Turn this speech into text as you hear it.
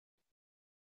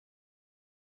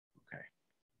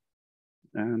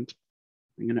And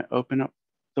I'm going to open up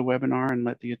the webinar and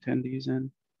let the attendees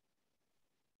in.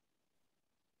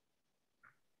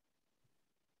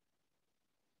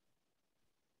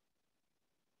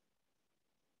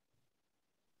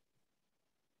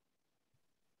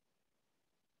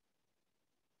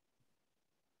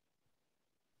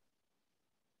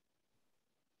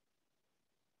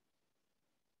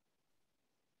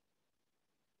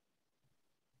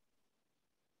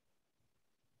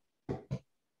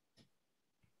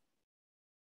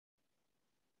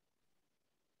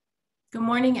 Good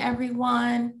morning,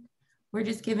 everyone. We're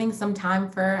just giving some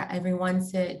time for everyone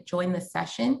to join the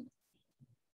session,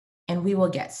 and we will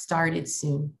get started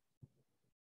soon.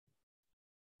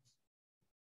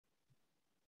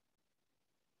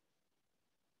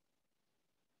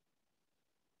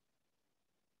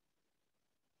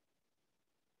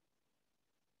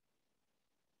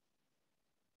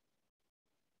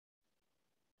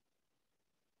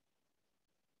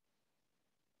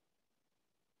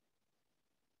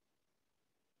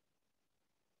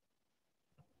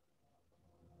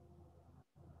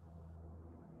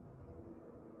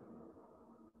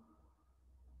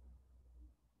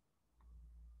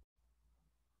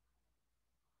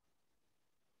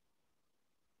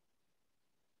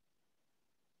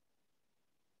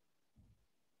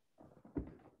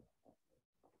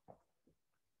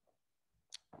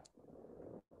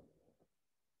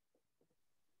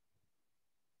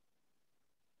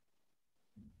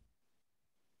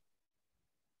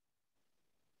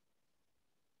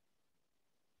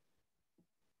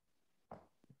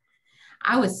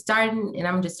 I was starting and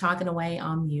I'm just talking away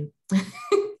on mute.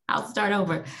 I'll start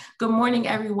over. Good morning,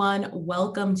 everyone.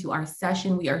 Welcome to our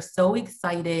session. We are so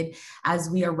excited as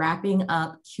we are wrapping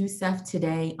up CUESEF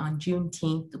today on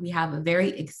Juneteenth. We have a very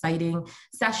exciting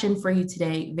session for you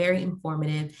today, very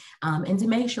informative. And to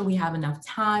make sure we have enough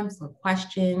time for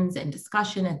questions and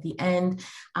discussion at the end,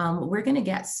 we're going to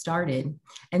get started.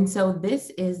 And so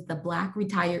this is the Black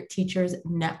Retired Teachers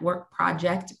Network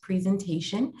Project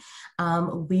presentation.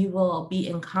 We will be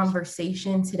in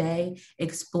conversation today,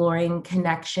 exploring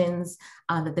connections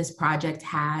that this project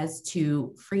has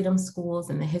to freedom schools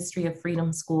and the history of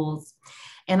freedom schools.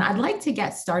 And I'd like to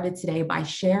get started today by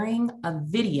sharing a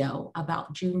video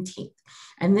about Juneteenth.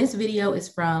 And this video is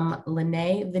from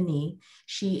Lene Vinnie.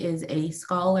 She is a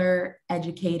scholar,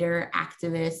 educator,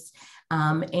 activist,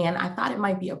 and I thought it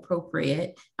might be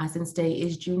appropriate, since today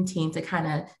is Juneteenth, to kind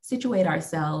of situate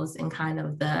ourselves in kind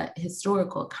of the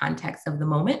historical context of the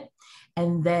moment.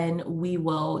 And then we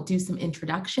will do some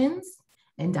introductions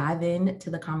and dive into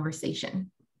the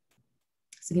conversation.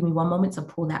 So give me one moment to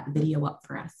pull that video up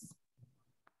for us.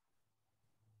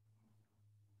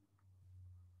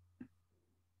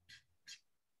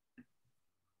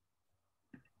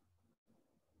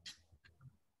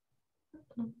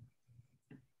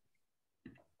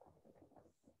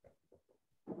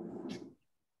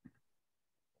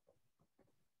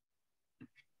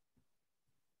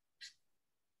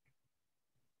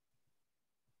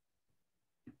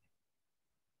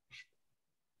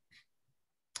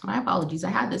 My apologies,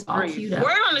 I had this all queued up.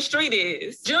 Word on the street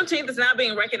is Juneteenth is now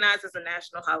being recognized as a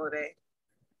national holiday.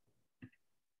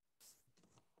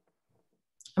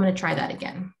 I'm going to try that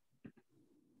again.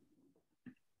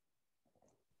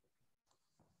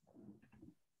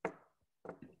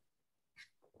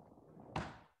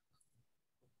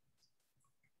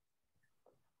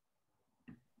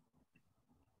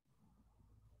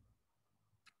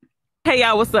 Hey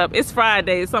y'all, what's up? It's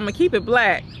Friday, so I'm gonna keep it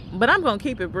black, but I'm gonna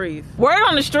keep it brief. Word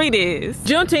on the street is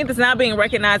Juneteenth is now being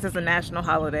recognized as a national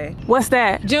holiday. What's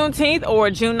that? Juneteenth, or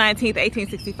June 19th,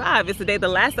 1865, is the day the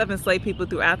last of enslaved people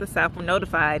throughout the South were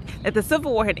notified that the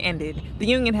Civil War had ended, the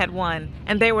Union had won,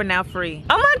 and they were now free.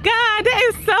 Oh my God,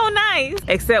 that is so nice!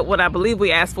 Except what I believe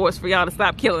we asked for is for y'all to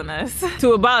stop killing us,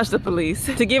 to abolish the police,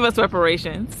 to give us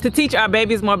reparations, to teach our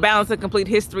babies more balanced and complete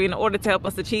history in order to help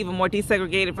us achieve a more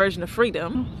desegregated version of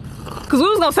freedom. Cause we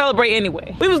was gonna celebrate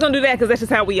anyway. We was gonna do that because that's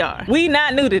just how we are. We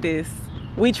not new to this.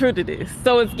 We true to this.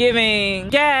 So it's giving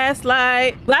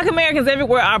gaslight. Black Americans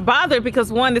everywhere are bothered because,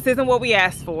 one, this isn't what we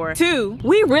asked for. Two,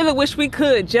 we really wish we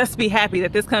could just be happy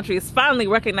that this country is finally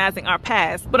recognizing our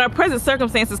past, but our present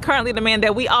circumstances currently demand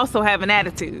that we also have an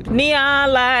attitude.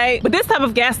 Neon light. But this type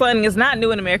of gaslighting is not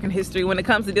new in American history when it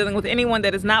comes to dealing with anyone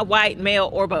that is not white, male,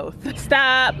 or both.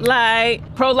 Stop light.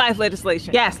 Pro-life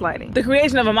legislation. Gaslighting. The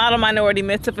creation of a model minority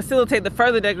myth to facilitate the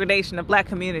further degradation of Black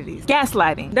communities.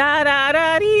 Gaslighting. Da da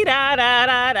da dee da da.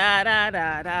 Da, da, da, da,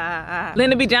 da, da.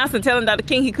 Lyndon B. Johnson telling Dr.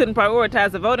 King he couldn't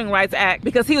prioritize the Voting Rights Act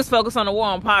because he was focused on the war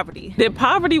on poverty. Did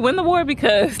poverty win the war?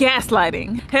 Because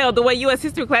gaslighting. Hell, the way U.S.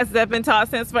 history classes have been taught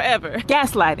since forever.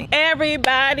 Gaslighting.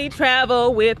 Everybody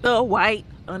travel with the white.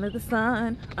 Under the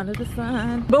sun, under the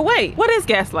sun. But wait, what is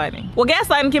gaslighting? Well,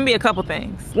 gaslighting can be a couple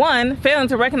things. One, failing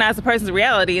to recognize a person's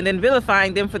reality and then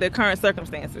vilifying them for their current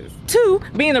circumstances. Two,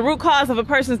 being the root cause of a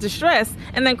person's distress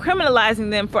and then criminalizing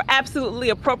them for absolutely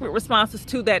appropriate responses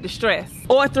to that distress.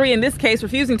 Or three, in this case,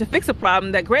 refusing to fix a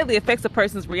problem that greatly affects a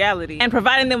person's reality and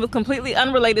providing them with completely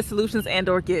unrelated solutions and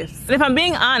or gifts. And if I'm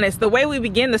being honest, the way we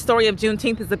begin the story of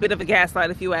Juneteenth is a bit of a gaslight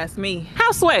if you ask me.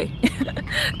 How sway?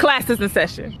 Class is in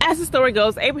session. As the story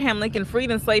goes, Abraham Lincoln freed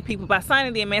enslaved people by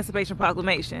signing the Emancipation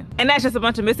Proclamation. And that's just a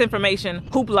bunch of misinformation,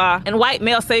 hoopla, and white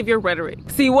male savior rhetoric.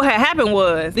 See, what had happened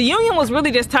was, the Union was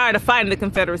really just tired of fighting the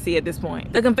Confederacy at this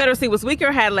point. The Confederacy was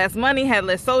weaker, had less money, had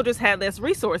less soldiers, had less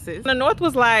resources. The North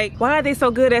was like, why are they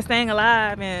so good at staying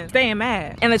alive and staying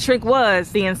mad? And the trick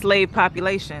was the enslaved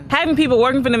population. Having people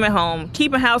working for them at home,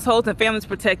 keeping households and families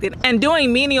protected, and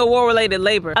doing menial war-related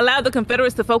labor allowed the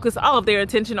Confederates to focus all of their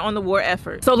attention on the war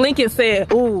effort. So Lincoln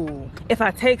said, ooh, if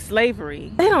I take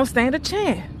slavery, they don't stand a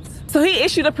chance. So he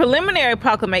issued a preliminary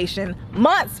proclamation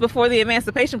months before the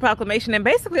Emancipation Proclamation and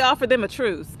basically offered them a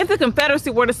truce. If the Confederacy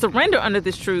were to surrender under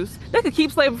this truce, they could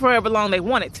keep slavery for however long they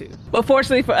wanted to. But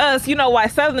fortunately for us, you know why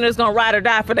Southerners gonna ride or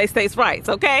die for their states' rights,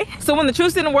 okay? So when the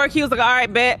truce didn't work, he was like, all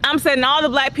right, bet, I'm setting all the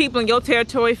black people in your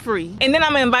territory free. And then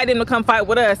I'm gonna invite them to come fight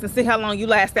with us and see how long you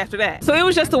last after that. So it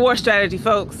was just a war strategy,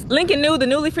 folks. Lincoln knew the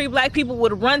newly freed black people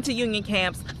would run to Union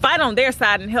camps, fight on their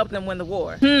side, and help them win the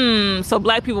war. So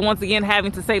black people once again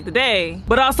having to save the day,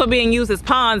 but also being used as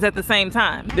pawns at the same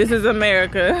time. This is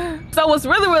America. So what's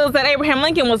really real is that Abraham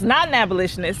Lincoln was not an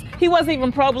abolitionist. He wasn't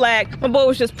even pro-black. My boy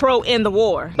was just pro-in the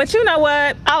war. But you know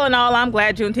what? All in all, I'm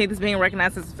glad Juneteenth is being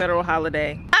recognized as a federal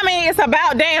holiday. I mean, it's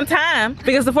about damn time,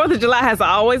 because the 4th of July has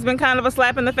always been kind of a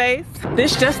slap in the face.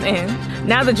 This just in.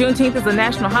 Now that Juneteenth is a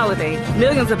national holiday,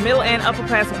 millions of middle and upper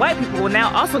class white people will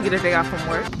now also get a day off from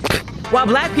work, while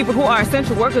black people who are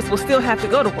essential workers will still have to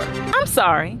go to work. I'm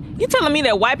sorry, you telling me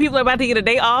that white people are about to get a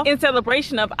day off in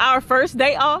celebration of our first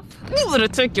day off? You better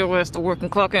take your ass to work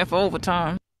and clock in for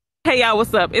overtime. Hey y'all,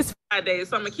 what's up? It's Friday,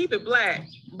 so I'm gonna keep it black,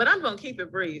 but I'm gonna keep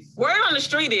it brief. Word on the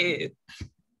street is.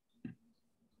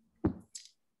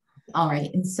 All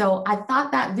right, and so I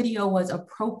thought that video was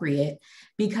appropriate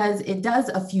because it does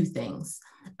a few things.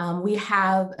 We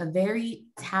have a very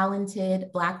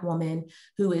talented Black woman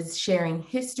who is sharing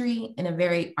history in a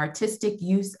very artistic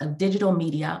use of digital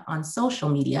media on social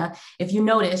media. If you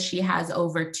notice, she has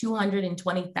over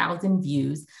 220,000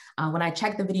 views. When I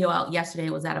checked the video out yesterday,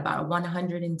 it was at about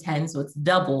 110, so it's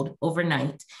doubled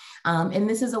overnight. And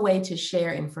this is a way to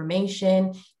share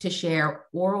information, to share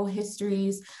oral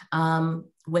histories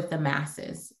with the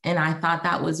masses. And I thought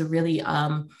that was a really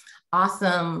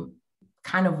awesome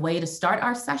kind of way to start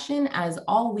our session, as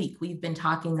all week we've been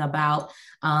talking about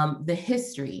the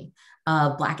history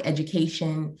of Black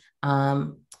education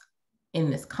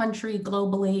in this country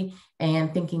globally,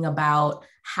 and thinking about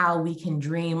how we can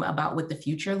dream about what the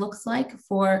future looks like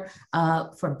for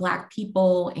Black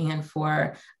people and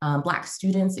for Black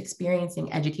students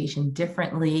experiencing education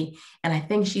differently. And I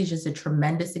think she's just a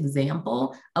tremendous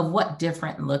example of what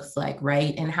different looks like,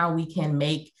 right? And how we can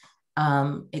make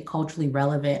it culturally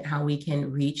relevant, how we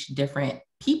can reach different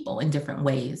people in different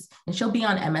ways. And she'll be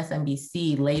on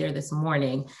MSNBC later this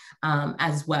morning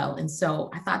as well. And so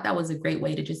I thought that was a great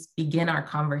way to just begin our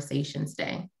conversation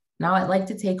today. Now I'd like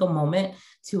to take a moment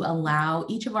to allow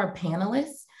each of our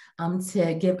panelists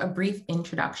to give a brief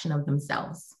introduction of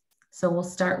themselves. So we'll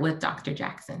start with Dr.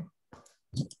 Jackson.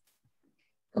 Good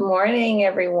morning,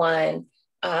 everyone.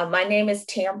 My name is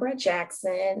Tambra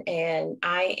Jackson, and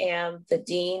I am the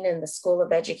Dean in the School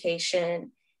of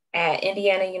Education at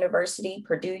Indiana University,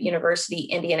 Purdue University,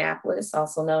 Indianapolis,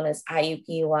 also known as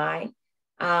IUPUI.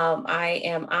 I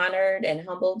am honored and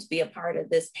humbled to be a part of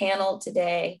this panel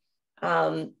today.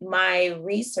 My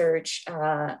research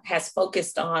has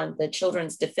focused on the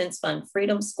Children's Defense Fund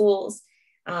Freedom Schools,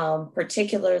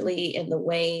 particularly in the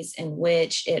ways in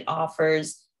which it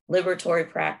offers liberatory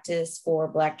practice for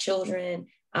Black children,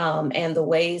 and the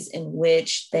ways in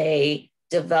which they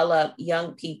develop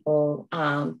young people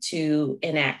to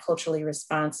enact culturally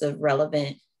responsive,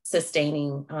 relevant,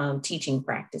 sustaining teaching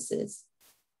practices.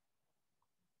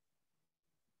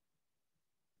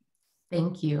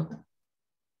 Thank you.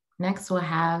 Next, we'll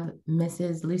have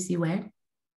Mrs. Lucy Ware.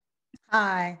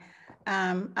 Hi,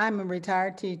 I'm a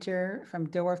retired teacher from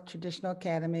Dilworth Traditional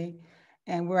Academy,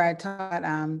 and where I taught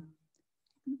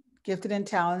gifted and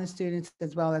talented students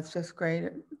as well as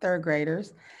third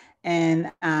graders.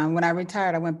 And when I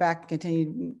retired, I went back and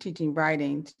continued teaching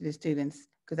writing to the students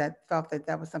because I felt that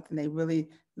that was something they really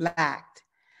lacked.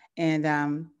 And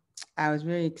I was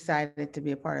really excited to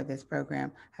be a part of this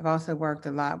program. I've also worked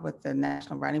a lot with the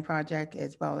National Writing Project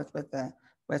as well as with the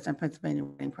Western Pennsylvania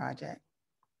Writing Project.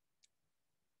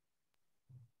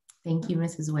 Thank you,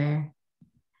 Mrs. Ware.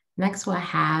 Next, we'll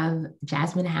have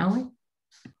Jasmine Howard.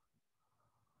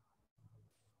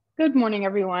 Good morning,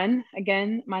 everyone.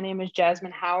 Again, my name is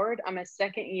Jasmine Howard. I'm a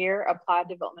second-year Applied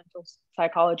Developmental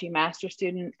Psychology master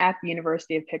student at the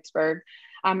University of Pittsburgh.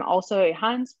 I'm also a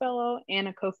Heinz Fellow and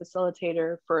a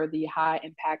co-facilitator for the High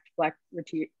Impact Black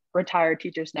Retired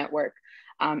Teachers Network.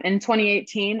 In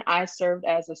 2018, I served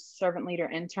as a servant leader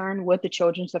intern with the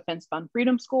Children's Defense Fund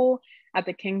Freedom School at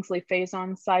the Kingsley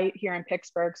Faison site here in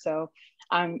Pittsburgh. So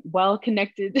I'm well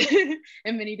connected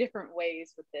in many different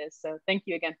ways with this. So thank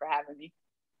you again for having me.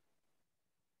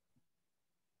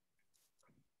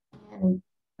 And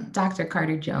Dr.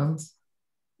 Carter-Jones.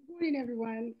 Good morning,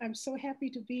 everyone. I'm so happy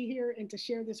to be here and to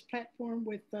share this platform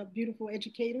with beautiful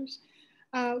educators.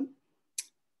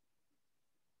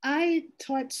 I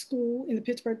taught school in the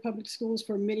Pittsburgh Public Schools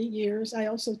for many years. I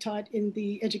also taught in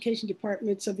the education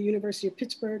departments of the University of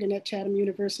Pittsburgh and at Chatham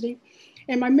University.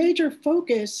 And my major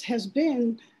focus has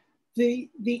been the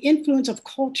influence of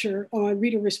culture on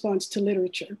reader response to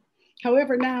literature.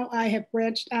 However, now I have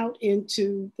branched out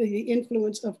into the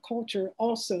influence of culture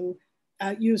also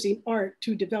using art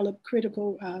to develop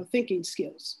critical thinking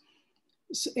skills.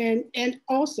 And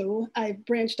also I've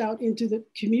branched out into the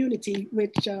community,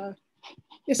 which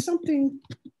is something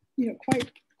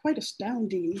quite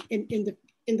astounding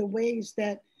in the ways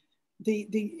that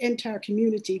the entire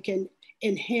community can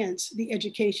enhance the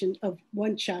education of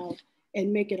one child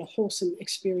and make it a wholesome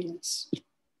experience.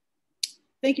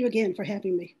 Thank you again for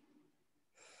having me.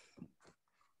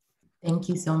 Thank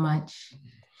you so much.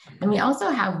 And we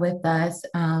also have with us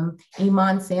Iman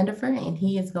Sandifer, and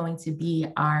he is going to be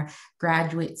our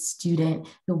graduate student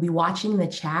who will be watching the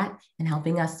chat and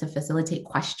helping us to facilitate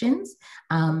questions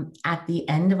at the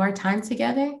end of our time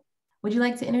together. Would you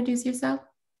like to introduce yourself?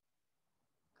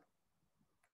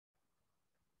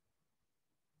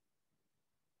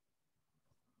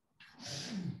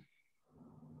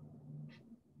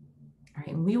 All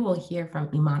right, we will hear from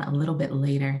Iman a little bit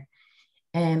later.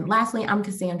 And lastly, I'm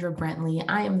Cassandra Brentley.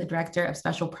 I am the Director of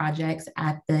Special Projects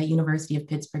at the University of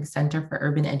Pittsburgh Center for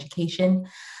Urban Education.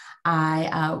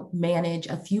 I manage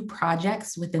a few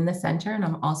projects within the center, and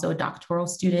I'm also a doctoral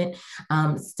student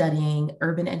studying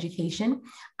urban education.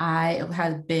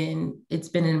 It's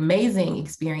been an amazing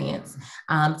experience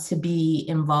to be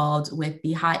involved with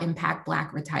the High Impact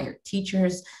Black Retired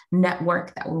Teachers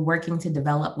Network that we're working to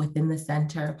develop within the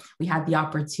center. We had the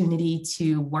opportunity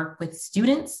to work with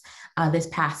students this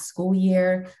past school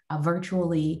year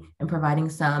virtually and providing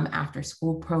some after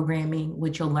school programming,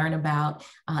 which you'll learn about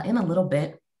in a little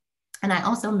bit. And I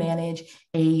also manage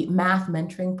a math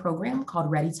mentoring program called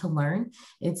Ready to Learn.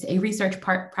 It's a research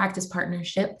practice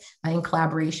partnership in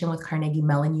collaboration with Carnegie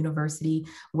Mellon University,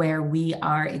 where we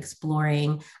are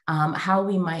exploring how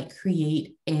we might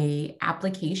create an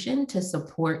application to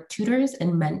support tutors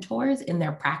and mentors in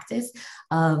their practice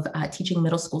of teaching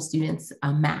middle school students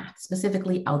math,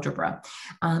 specifically algebra.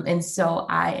 And so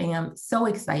I am so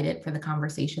excited for the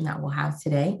conversation that we'll have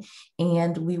today.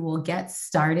 And we will get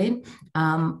started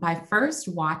by first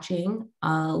watching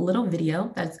a little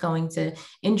video that's going to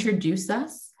introduce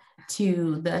us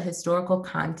to the historical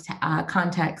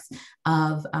context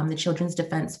of the Children's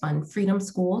Defense Fund Freedom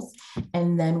Schools.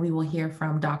 And then we will hear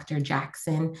from Dr.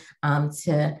 Jackson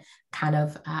to kind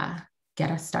of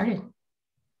get us started.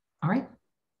 All right.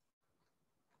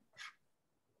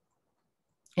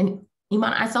 And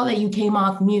Iman, I saw that you came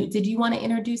off mute. Did you want to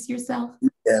introduce yourself?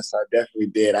 Yes, I definitely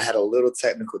did. I had a little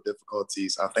technical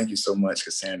difficulties. Thank you so much,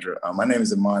 Cassandra. My name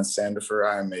is Iman Sandifer.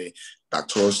 I am a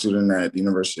doctoral student at the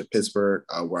University of Pittsburgh,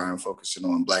 where I'm focusing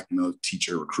on Black male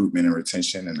teacher recruitment and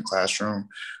retention in the classroom.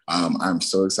 I'm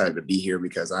so excited to be here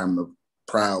because I'm a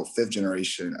proud fifth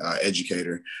generation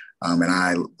educator. And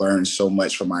I learned so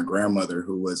much from my grandmother,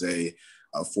 who was a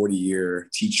 40-year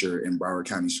teacher in Broward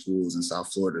County schools in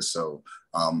South Florida. So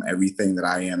everything that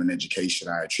I am in education,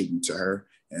 I attribute to her.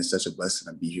 And it's such a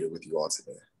blessing to be here with you all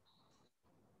today.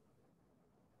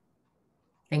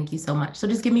 Thank you so much. So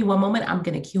just give me one moment. I'm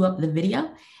going to queue up the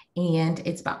video, and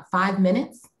it's about 5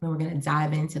 minutes, and we're going to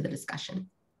dive into the discussion.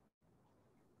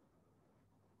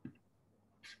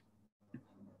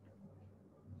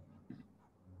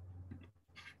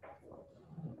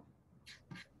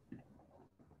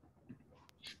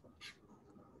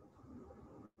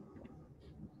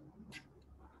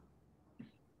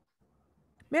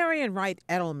 Marion Wright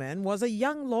Edelman was a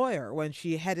young lawyer when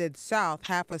she headed south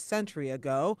half a century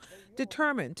ago,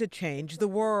 determined to change the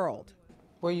world.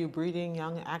 Were you breeding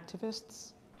young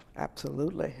activists?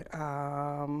 Absolutely.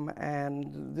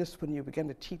 And this, when you begin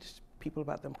to teach people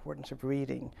about the importance of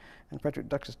reading, and Frederick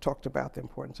Douglass talked about the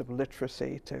importance of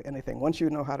literacy to anything. Once you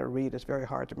know how to read, it's very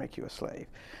hard to make you a slave.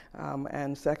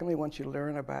 And secondly, once you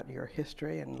learn about your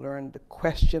history and learn to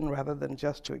question rather than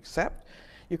just to accept,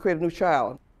 you create a new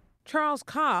child. Charles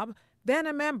Cobb, then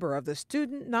a member of the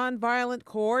Student Nonviolent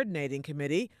Coordinating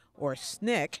Committee, or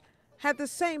SNCC, had the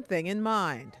same thing in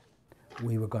mind.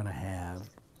 We were going to have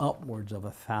upwards of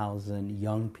 1,000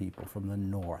 young people from the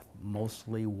North,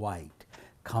 mostly white,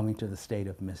 coming to the state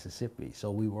of Mississippi. So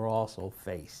we were also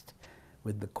faced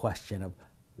with the question of,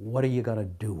 what are you going to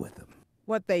do with them?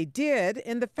 What they did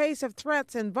in the face of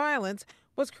threats and violence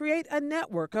was create a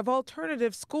network of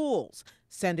alternative schools,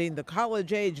 sending the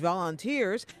college-age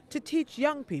volunteers to teach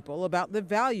young people about the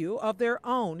value of their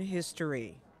own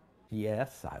history.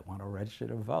 Yes, I want to register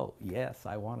to vote. Yes,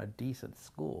 I want a decent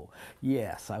school.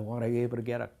 Yes, I want to be able to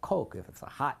get a Coke if it's a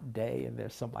hot day and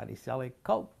there's somebody selling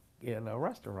Coke in a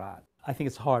restaurant. I think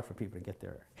it's hard for people to get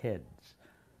their heads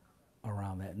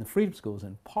around that. And the freedom schools,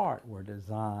 in part, were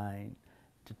designed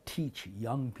to teach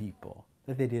young people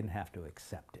that they didn't have to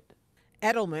accept it.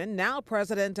 Edelman, now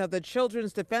president of the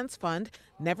Children's Defense Fund,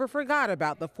 never forgot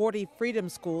about the 40 freedom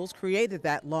schools created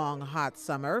that long, hot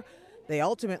summer. They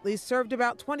ultimately served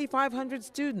about 2,500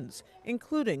 students,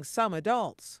 including some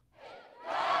adults.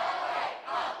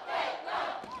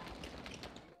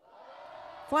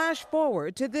 Flash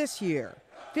forward to this year,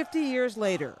 50 years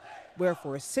later, where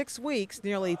for 6 weeks,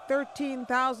 nearly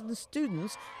 13,000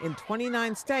 students in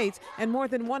 29 states and more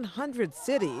than 100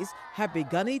 cities have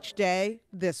begun each day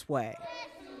this way.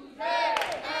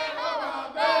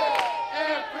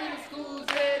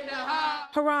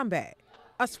 Harambe,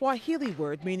 a Swahili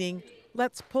word meaning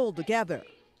let's pull together.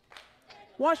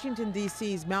 Washington,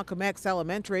 D.C.'s Malcolm X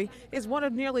Elementary is one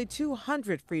of nearly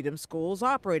 200 freedom schools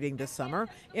operating this summer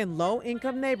in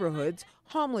low-income neighborhoods,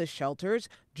 homeless shelters,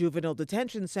 juvenile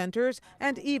detention centers,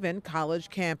 and even college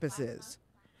campuses.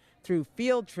 Through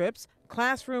field trips,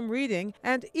 classroom reading,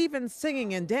 and even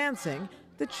singing and dancing,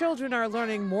 the children are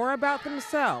learning more about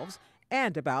themselves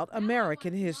and about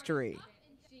American history.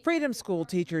 Freedom School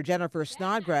teacher Jennifer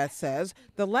Snodgrass says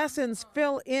the lessons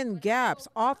fill in gaps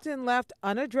often left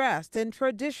unaddressed in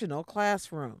traditional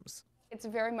classrooms. It's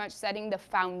very much setting the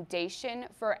foundation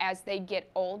for as they get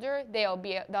older, they'll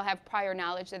have prior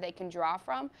knowledge that they can draw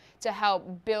from to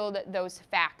help build those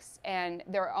facts and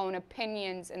their own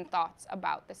opinions and thoughts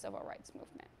about the civil rights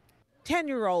movement.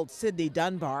 10-year-old Sydney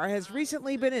Dunbar has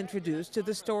recently been introduced to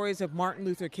the stories of Martin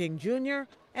Luther King Jr.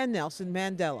 and Nelson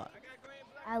Mandela.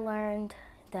 I learned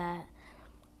that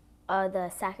the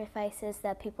sacrifices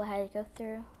that people had to go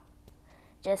through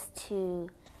just to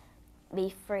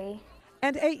be free.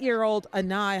 And 8-year-old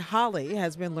Anai Holly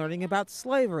has been learning about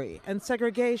slavery and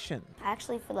segregation. I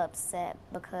actually feel upset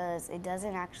because it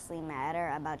doesn't actually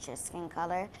matter about your skin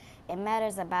color. It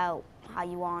matters about how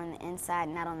you are on the inside,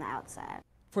 not on the outside.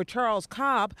 For Charles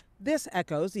Cobb, this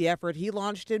echoes the effort he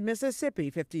launched in Mississippi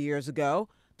 50 years ago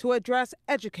to address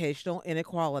educational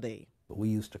inequality. We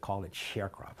used to call it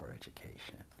sharecropper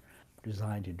education,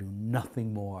 designed to do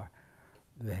nothing more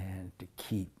than to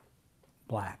keep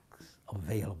blacks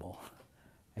available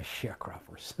as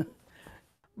sharecroppers.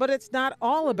 But it's not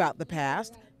all about the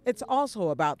past. It's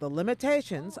also about the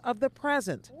limitations of the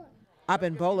present.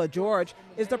 Abimbola George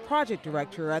is the project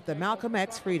director at the Malcolm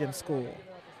X Freedom School.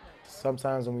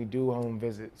 Sometimes when we do home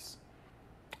visits,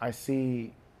 I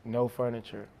see no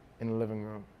furniture in the living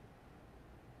room.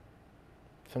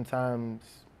 Sometimes,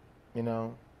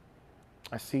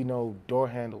 I see no door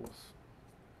handles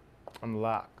on the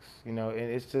locks, and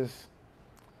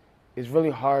it's really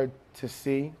hard to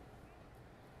see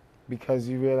because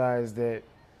you realize that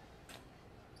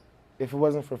if it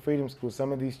wasn't for Freedom School,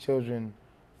 some of these children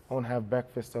won't have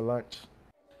breakfast or lunch.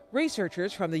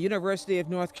 Researchers from the University of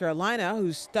North Carolina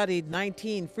who studied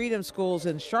 19 freedom schools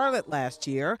in Charlotte last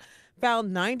year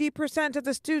found 90% of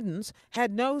the students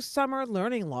had no summer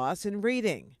learning loss in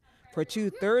reading. For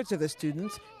 2/3 of the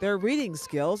students, their reading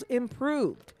skills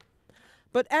improved.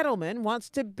 But Edelman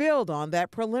wants to build on that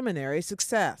preliminary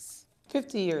success.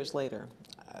 50 years later,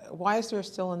 why is there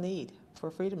still a need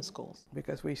for freedom schools?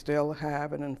 Because we still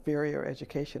have an inferior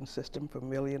education system for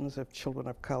millions of children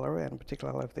of color, and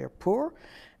particularly if they're poor.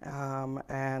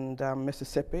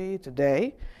 Mississippi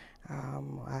today,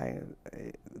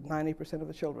 90% of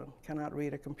the children cannot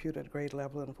read a computer at grade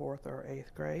level in 4th or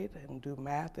 8th grade and do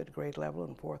math at grade level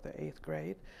in 4th or 8th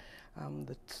grade.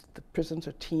 The prisons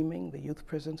are teeming, the youth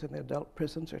prisons and the adult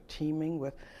prisons are teeming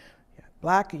with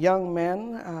Black young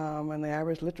men, and the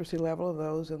average literacy level of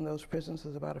those in those prisons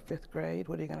is about a 5th grade.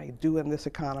 What are you going to do in this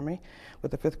economy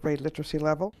with a 5th grade literacy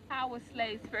level? How were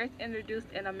slaves first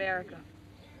introduced in America?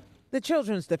 The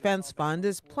Children's Defense Fund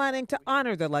is planning to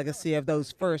honor the legacy of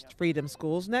those first freedom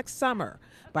schools next summer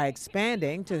by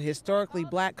expanding to historically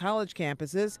Black college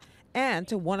campuses and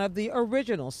to one of the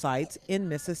original sites in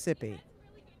Mississippi.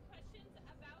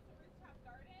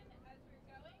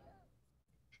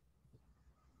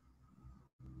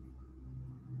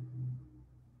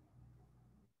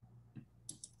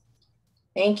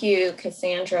 Thank you,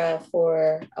 Cassandra,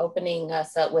 for opening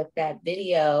us up with that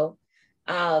video.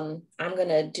 I'm going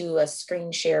to do a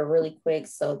screen share really quick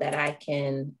so that I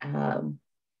can, I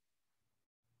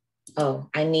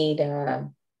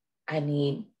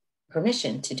need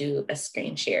permission to do a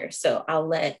screen share. So I'll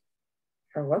let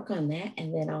her work on that,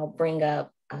 and then I'll bring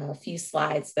up a few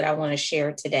slides that I want to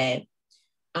share today.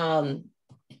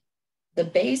 The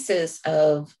basis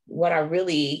of what I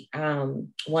really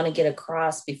want to get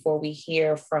across before we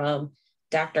hear from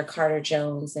Dr.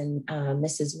 Carter-Jones and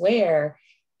Mrs. Ware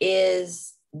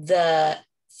is the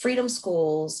freedom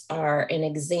schools are an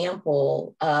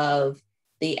example of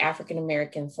the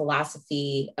African-American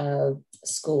philosophy of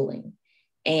schooling.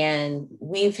 And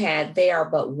they are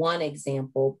but one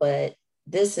example, but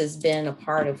this has been a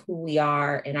part of who we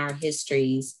are and our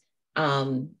histories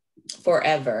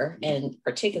forever. And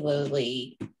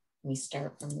particularly, let me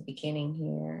start from the beginning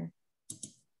here.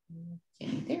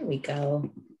 Okay, there we go.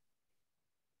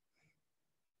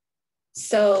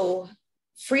 So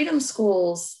freedom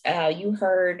schools, you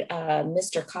heard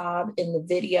Mr. Cobb in the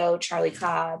video, Charlie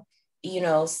Cobb,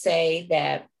 say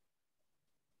that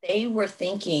they were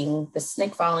thinking, the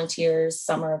SNCC volunteers,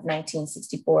 summer of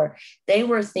 1964, they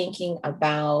were thinking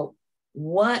about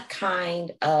what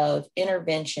kind of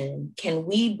intervention can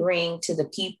we bring to the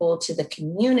people, to the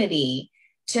community,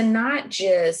 to not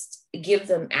just give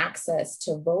them access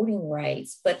to voting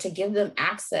rights, but to give them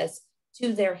access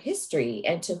to their history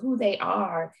and to who they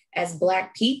are as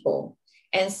Black people.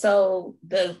 And so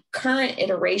the current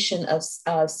iteration of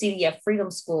CDF Freedom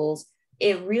Schools,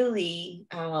 it really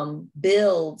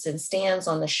builds and stands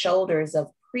on the shoulders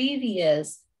of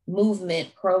previous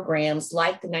movement programs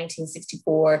like the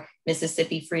 1964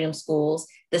 Mississippi Freedom Schools,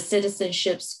 the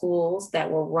citizenship schools that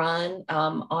were run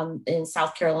in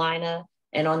South Carolina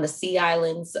and on the Sea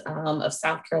Islands of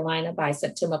South Carolina by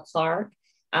Septima Clark,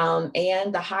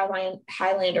 and the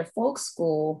Highlander Folk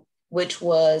School, which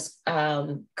was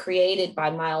created by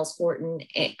Miles Horton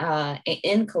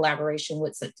in collaboration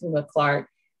with Septima Clark.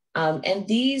 And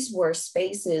these were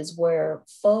spaces where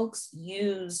folks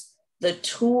used the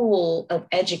tool of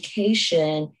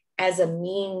education as a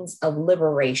means of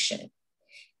liberation.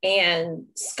 And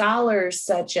scholars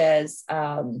such as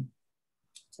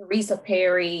Teresa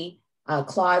Perry,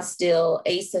 Claude Still,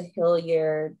 Asa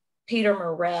Hilliard, Peter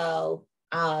Morrell,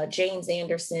 James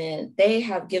Anderson, they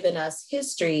have given us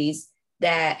histories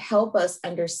that help us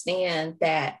understand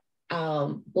that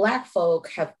Black folk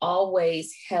have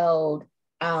always held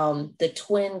the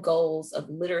twin goals of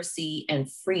literacy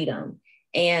and freedom.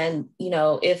 And,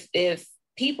 if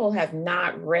people have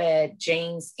not read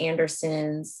James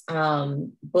Anderson's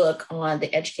book on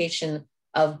the education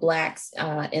of Blacks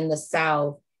in the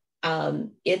South,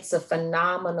 it's a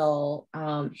phenomenal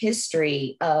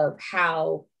history of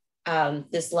how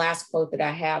this last quote that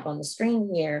I have on the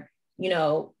screen here,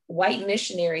 white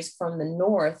missionaries from the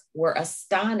North were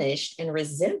astonished and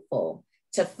resentful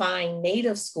to find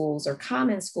native schools or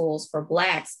common schools for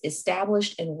Blacks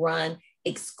established and run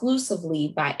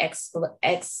exclusively by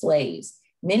ex-slaves.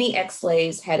 Many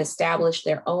ex-slaves had established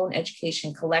their own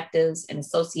education collectives and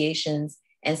associations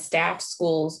and staffed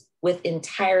schools with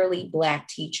entirely Black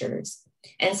teachers.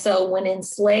 And so when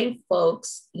enslaved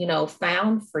folks,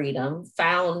 found freedom,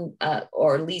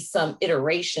 or at least some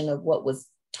iteration of what was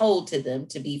told to them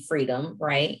to be freedom,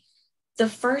 right? The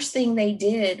first thing they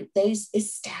did, they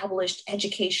established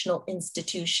educational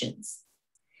institutions.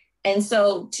 And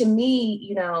so to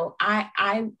me,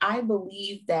 I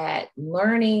believe that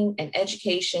learning and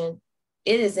education,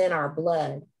 it is in our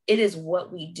blood. It is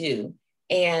what we do.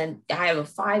 And I have a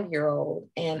 5-year-old,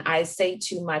 and I say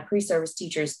to my pre-service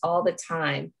teachers all the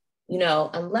time,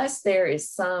 unless there is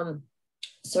some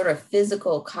sort of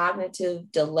physical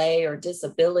cognitive delay or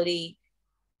disability,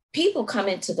 people come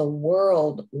into the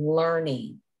world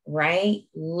learning, right?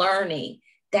 Learning.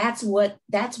 That's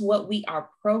what we are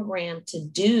programmed to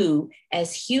do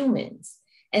as humans.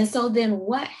 And so then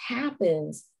what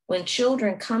happens when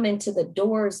children come into the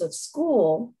doors of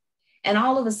school And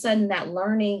all of a sudden that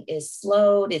learning is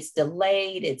slowed, it's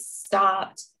delayed, it's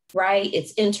stopped, right?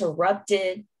 It's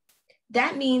interrupted.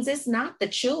 That means it's not the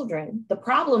children. The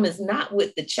problem is not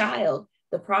with the child.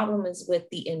 The problem is with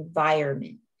the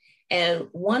environment. And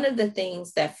one of the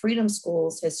things that Freedom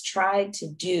Schools has tried to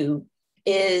do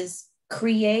is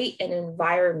create an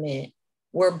environment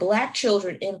where Black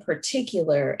children in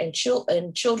particular and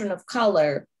children of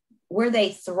color, where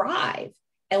they thrive.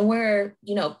 And where,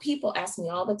 you know, people ask me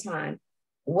all the time,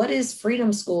 what is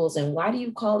Freedom Schools and why do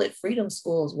you call it Freedom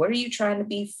Schools? What are you trying to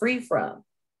be free from?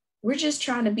 We're just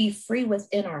trying to be free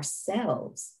within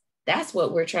ourselves. That's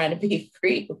what we're trying to be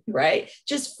free, right?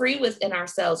 Just free within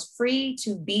ourselves, free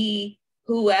to be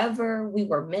whoever we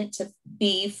were meant to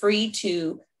be, free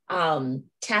to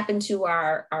tap into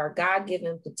our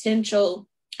God-given potential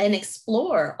and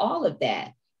explore all of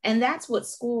that. And that's what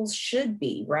schools should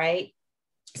be, right?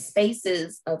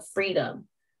 Spaces of freedom.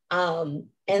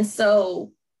 And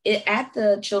so at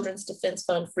the Children's Defense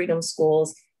Fund Freedom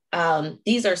Schools,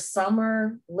 these are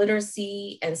summer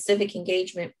literacy and civic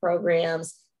engagement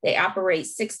programs. They operate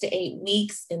 6 to 8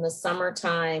 weeks in the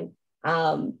summertime.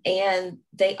 And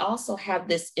they also have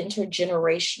this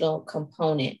intergenerational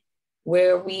component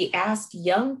where we ask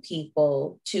young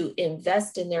people to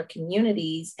invest in their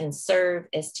communities and serve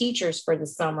as teachers for the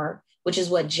summer, which is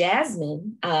what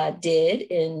Jasmine did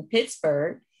in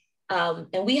Pittsburgh.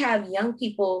 And we have young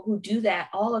people who do that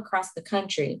all across the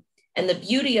country. And the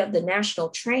beauty of the national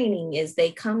training is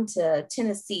they come to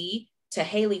Tennessee, to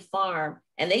Haley Farm,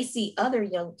 and they see other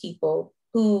young people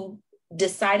who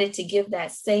decided to give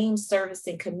that same service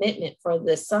and commitment for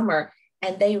the summer.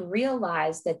 And they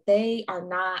realize that they are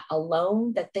not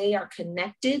alone, that they are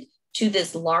connected to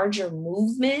this larger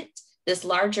movement, this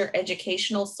larger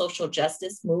educational social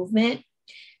justice movement.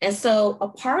 And so a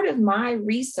part of my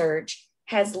research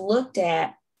has looked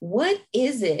at what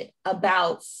is it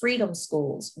about Freedom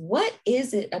Schools? What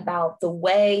is it about the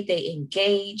way they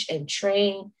engage and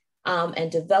train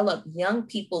and develop young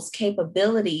people's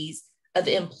capabilities of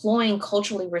employing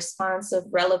culturally responsive,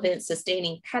 relevant,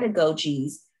 sustaining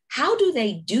pedagogies? How do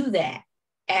they do that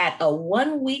at a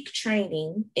 1-week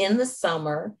training in the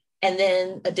summer and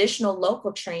then additional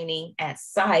local training at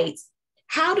sites?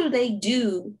 How do they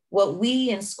do what we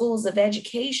in schools of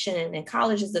education and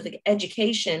colleges of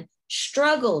education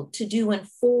struggled to do in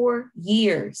 4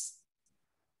 years?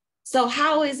 So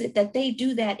how is it that they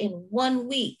do that in 1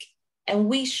 week and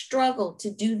we struggle to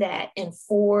do that in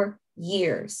 4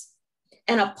 years?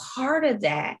 And a part of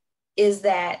that is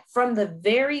that from the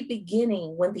very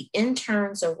beginning, when the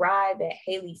interns arrive at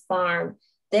Haley Farm,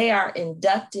 they are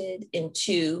inducted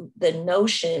into the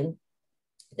notion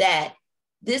that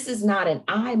this is not an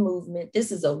I movement,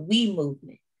 this is a we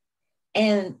movement.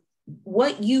 And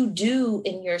what you do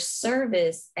in your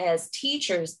service as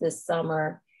teachers this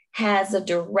summer has a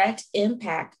direct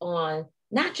impact on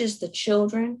not just the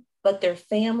children, but their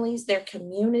families, their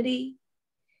community,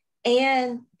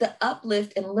 and the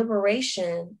uplift and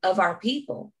liberation of our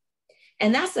people.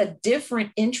 And that's a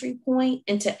different entry point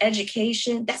into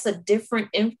education. That's a different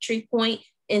entry point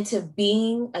into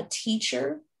being a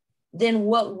teacher than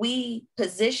what we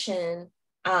position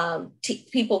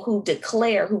people who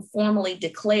formally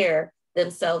declare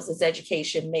themselves as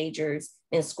education majors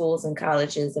in schools and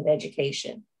colleges of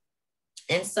education.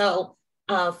 And so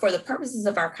for the purposes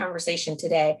of our conversation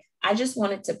today, I just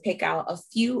wanted to pick out a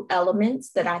few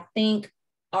elements that I think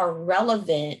are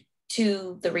relevant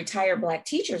to the Retired Black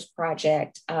Teachers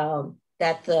Project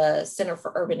that the Center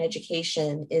for Urban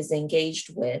Education is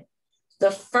engaged with. The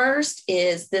first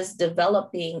is this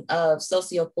developing of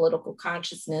socio-political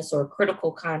consciousness or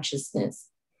critical consciousness.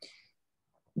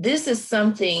 This is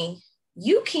something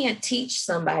you can't teach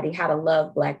somebody how to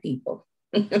love Black people,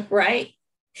 right?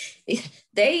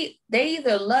 They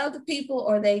either love the people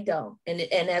or they don't. And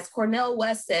as Cornel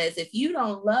West says, if you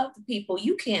don't love the people,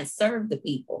 you can't serve the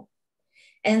people.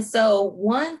 And so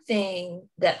one thing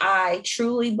that I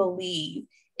truly believe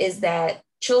is that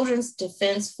Children's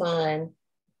Defense Fund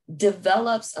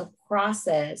develops a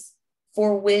process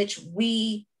for which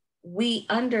we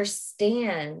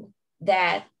understand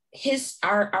that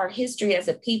our history as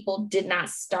a people did not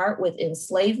start with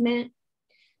enslavement,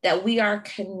 that we are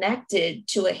connected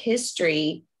to a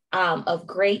history of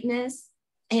greatness.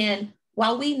 And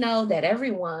while we know that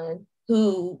everyone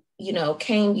who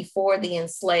came before the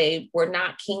enslaved were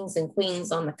not kings and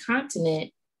queens on the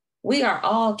continent, we are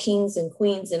all kings and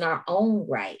queens in our own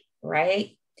right,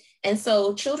 right? And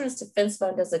so Children's Defense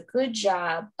Fund does a good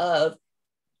job of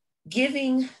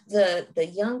giving the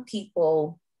young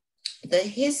people the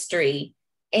history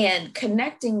and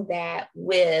connecting that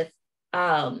with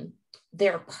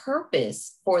their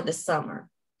purpose for the summer.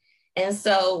 And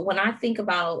so when I think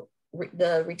about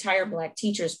the Retired Black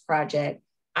Teachers Project,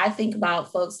 I think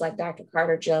about folks like Dr.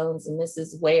 Carter-Jones and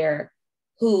Mrs. Ware,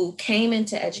 who came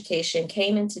into education,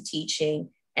 came into teaching,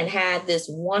 and had this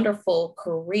wonderful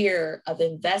career of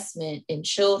investment in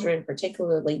children,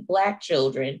 particularly Black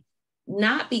children,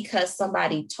 not because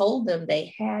somebody told them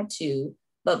they had to,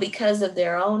 but because of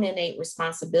their own innate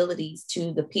responsibilities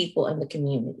to the people and the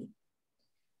community.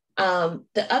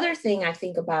 The other thing I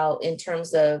think about in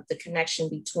terms of the connection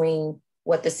between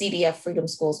what the CDF Freedom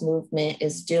Schools movement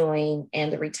is doing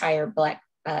and the Retired Black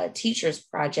Teachers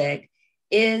Project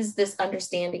is this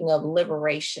understanding of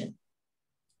liberation,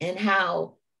 and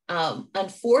how,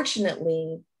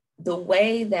 unfortunately, the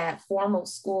way that formal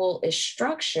school is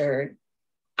structured,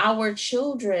 our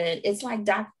children, it's like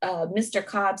Mr.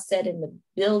 Cobb said in the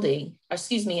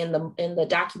in the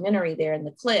documentary there in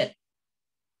the clip,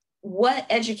 what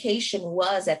education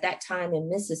was at that time in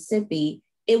Mississippi,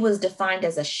 it was defined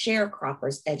as a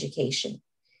sharecropper's education,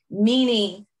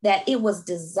 meaning that it was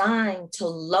designed to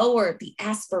lower the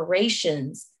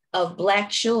aspirations of Black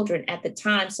children at the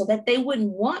time so that they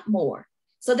wouldn't want more,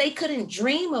 so they couldn't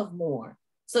dream of more,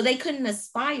 so they couldn't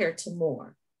aspire to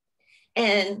more.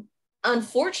 And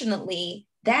unfortunately,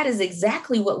 that is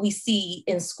exactly what we see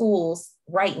in schools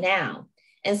right now.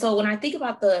 And so when I think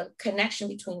about the connection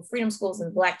between Freedom Schools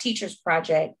and Black Teachers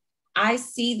Project, I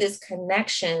see this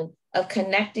connection of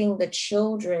connecting the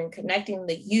children, connecting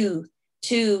the youth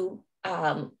to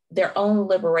their own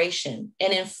liberation.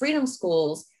 And in Freedom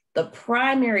Schools, the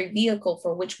primary vehicle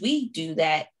for which we do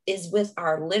that is with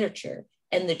our literature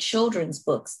and the children's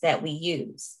books that we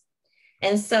use.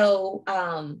 And so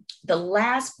the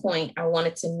last point I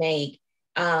wanted to make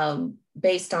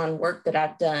based on work that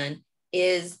I've done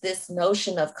is this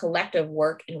notion of collective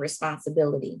work and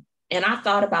responsibility. And I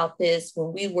thought about this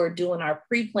when we were doing our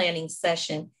pre-planning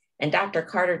session, and Dr.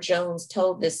 Carter-Jones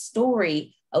told this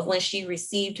story of when she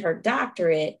received her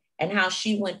doctorate and how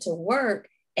she went to work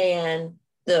and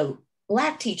the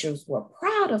Black teachers were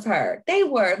proud of her. They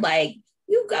were like,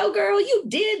 "You go, girl, you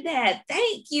did that.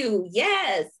 Thank you,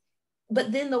 yes."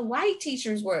 But then the white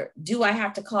teachers were, "Do I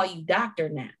have to call you doctor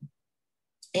now?"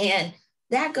 And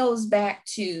that goes back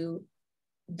to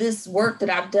this work that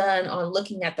I've done on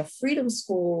looking at the Freedom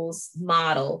Schools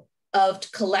model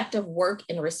of collective work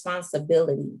and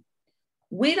responsibility.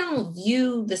 We don't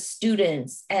view the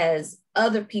students as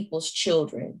other people's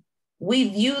children. We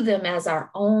view them as our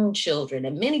own children.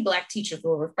 And many Black teachers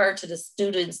will refer to the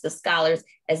students, the scholars,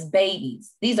 as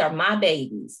babies. These are my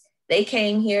babies. They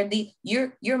came here,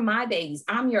 you're my babies.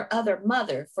 I'm your other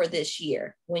mother for this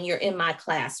year when you're in my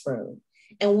classroom.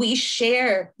 And we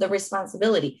share the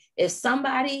responsibility. If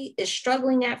somebody is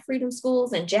struggling at Freedom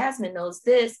Schools, and Jasmine knows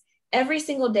this, every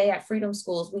single day at Freedom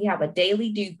Schools, we have a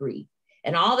daily debrief.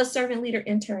 And all the servant leader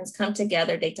interns come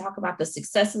together. They talk about the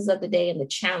successes of the day and the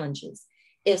challenges.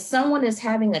 If someone is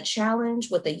having a challenge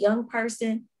with a young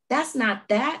person, that's not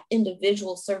that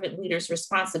individual servant leader's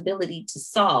responsibility to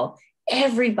solve.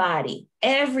 Everybody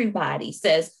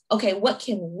says, okay, what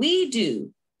can we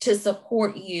do to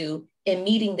support you in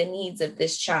meeting the needs of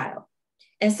this child?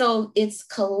 And so it's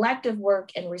collective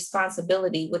work and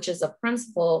responsibility, which is a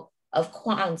principle of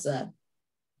Kwanzaa.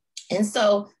 And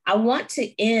so I want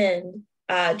to end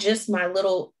just my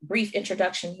little brief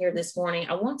introduction here this morning.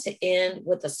 I want to end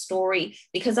with a story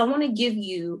because I want to give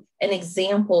you an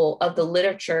example of the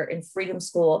literature in Freedom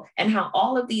School and how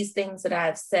all of these things that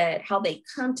I've said, how they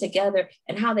come together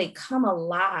and how they come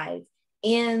alive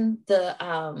in the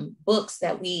books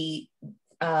that we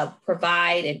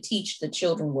provide and teach the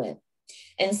children with.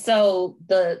 And so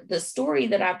the story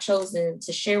that I've chosen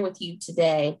to share with you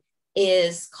today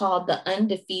is called The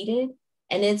Undefeated,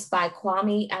 and it's by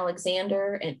Kwame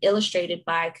Alexander and illustrated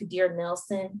by Kadir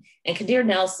Nelson. And Kadir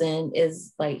Nelson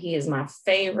is he is my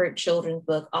favorite children's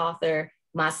book author.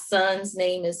 My son's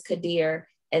name is Kadir.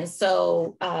 And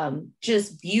so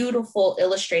just beautiful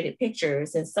illustrated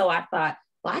pictures. And so I thought,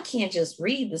 well, I can't just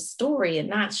read the story and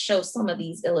not show some of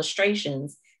these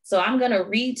illustrations. So I'm going to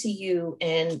read to you,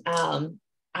 and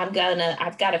I've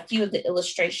got a few of the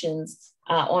illustrations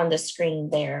on the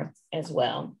screen there as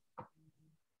well.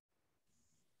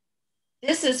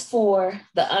 This is for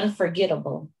the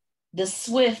unforgettable, the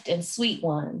swift and sweet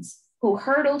ones who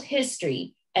hurdled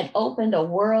history and opened a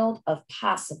world of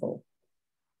possible.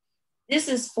 This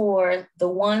is for the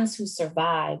ones who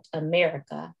survived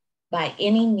America by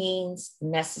any means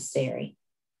necessary.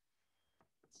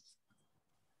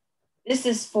 This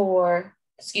is for,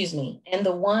 and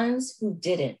the ones who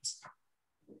didn't.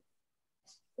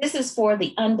 This is for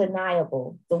the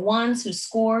undeniable, the ones who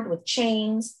scored with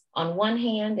chains, on one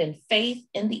hand and faith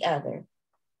in the other.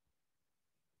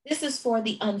 This is for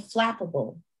the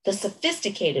unflappable, the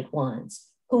sophisticated ones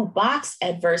who box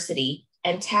adversity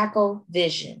and tackle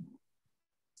vision,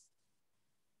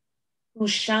 who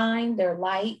shine their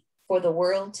light for the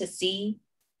world to see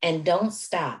and don't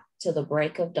stop till the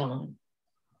break of dawn.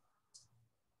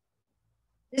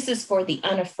 This is for the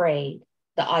unafraid,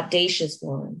 the audacious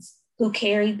ones who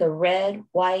carry the red,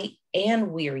 white,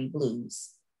 and weary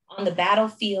blues on the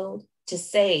battlefield to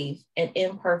save an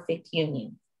imperfect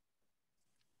union.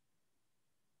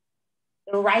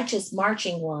 The righteous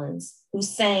marching ones who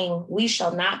sang, "We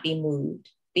shall not be moved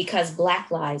because Black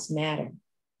lives matter."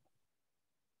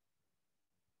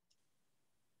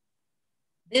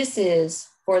 This is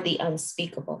for the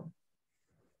unspeakable.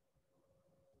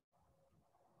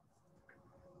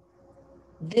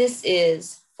 This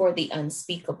is for the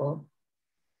unspeakable.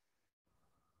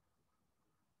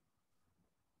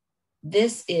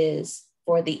 This is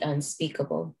for the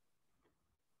unspeakable.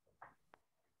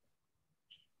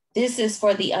 This is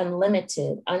for the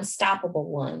unlimited, unstoppable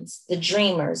ones, the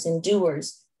dreamers and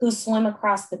doers who swim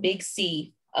across the big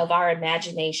sea of our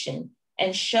imagination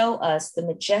and show us the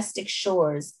majestic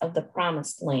shores of the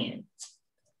promised land.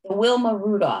 The Wilma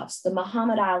Rudolphs, the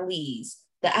Muhammad Alis,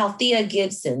 the Althea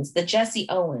Gibsons, the Jesse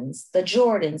Owens, the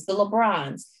Jordans, the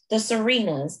LeBrons, the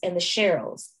Serenas and the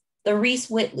Cheryls, the Reese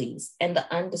Whitleys and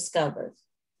the undiscovered.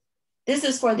 This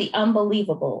is for the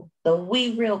unbelievable, the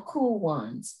we real cool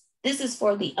ones. This is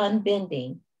for the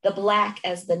unbending, the Black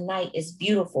as the night is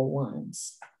beautiful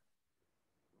ones.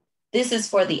 This is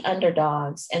for the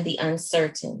underdogs and the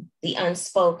uncertain, the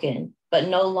unspoken, but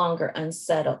no longer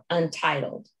unsettled,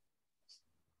 untitled.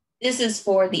 This is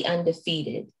for the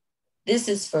undefeated. This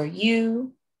is for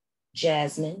you,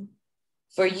 Jasmine,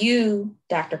 for you,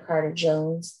 Dr.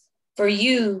 Carter-Jones, for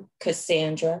you,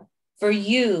 Cassandra, for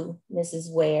you, Mrs.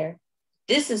 Ware.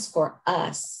 This is for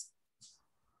us.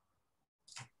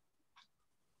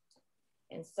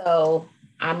 And so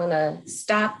I'm gonna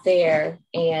stop there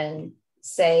and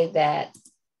say that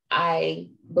I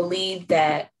believe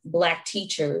that Black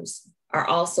teachers are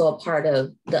also a part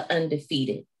of the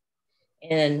undefeated.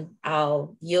 And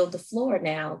I'll yield the floor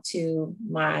now to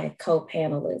my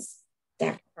co-panelists,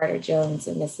 Dr. Carter-Jones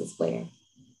and Mrs. Ware.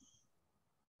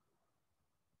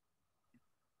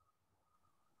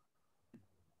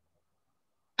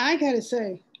 I gotta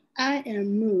say, I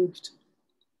am moved.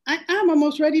 I'm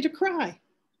almost ready to cry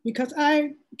because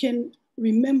I can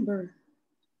remember,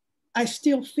 I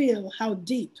still feel how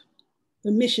deep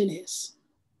the mission is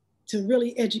to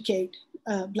really educate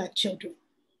Black children.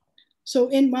 So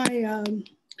in my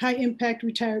high impact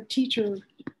retired teacher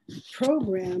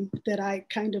program that I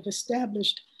kind of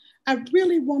established, I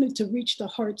really wanted to reach the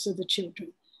hearts of the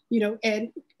children, you know,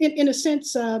 and in a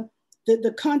sense,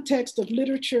 the context of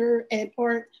literature and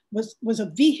art was a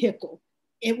vehicle.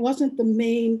 It wasn't the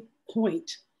main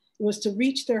point. It was to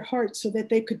reach their hearts so that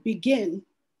they could begin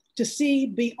to see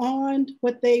beyond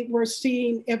what they were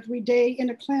seeing every day in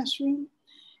a classroom.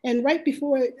 And right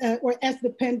before, or as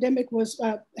the pandemic was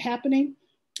happening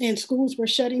and schools were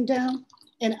shutting down,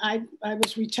 and I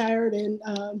was retired and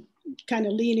kind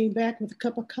of leaning back with a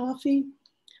cup of coffee,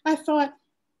 I thought,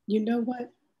 you know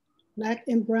what? Black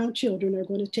and brown children are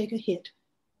going to take a hit.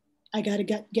 I got to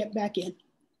get back in.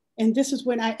 And this is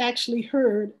when I actually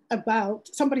heard about,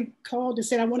 somebody called and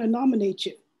said, I want to nominate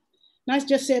you. And I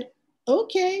just said,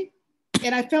 okay.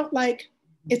 And I felt like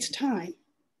it's time.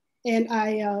 And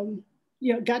I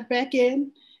got back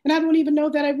in, and I don't even know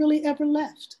that I really ever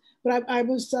left. But I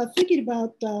was thinking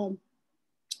about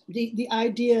the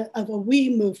idea of a we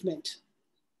movement,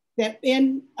 that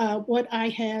in what I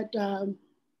had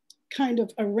kind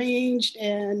of arranged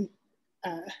and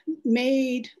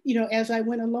made, as I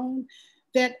went along,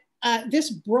 that this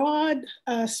broad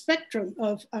spectrum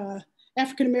of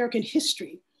African-American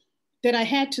history, that I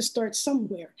had to start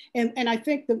somewhere. And I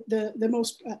think the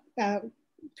most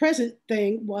present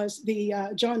thing was the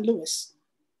John Lewis,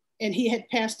 and he had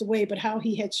passed away, but how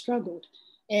he had struggled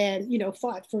and,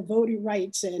 fought for voting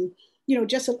rights and,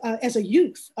 just as a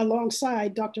youth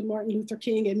alongside Dr. Martin Luther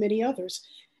King and many others.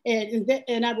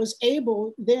 And I was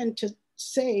able then to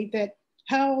say that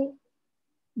how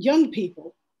young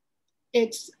people,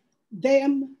 it's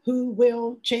them who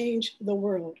will change the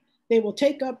world. They will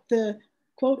take up the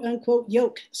quote unquote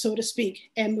yoke, so to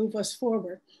speak, and move us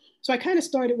forward. So I kind of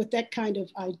started with that kind of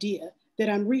idea, that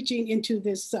I'm reaching into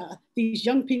this these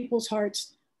young people's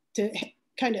hearts to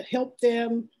kind of help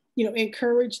them,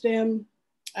 encourage them,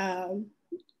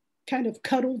 kind of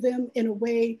cuddle them in a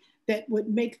way that would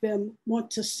make them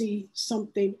want to see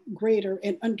something greater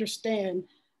and understand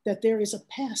that there is a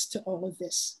past to all of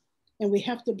this. and we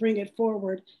have to bring it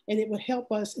forward, and it would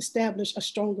help us establish a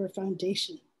stronger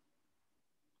foundation.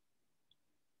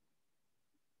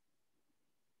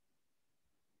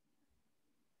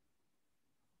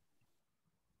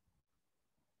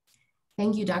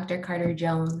 Thank you, Dr.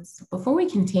 Carter-Jones. Before we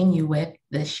continue with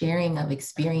the sharing of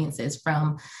experiences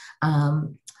from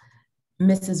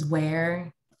Mrs.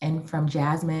 Ware and from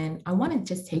Jasmine, I want to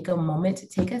just take a moment to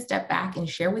take a step back and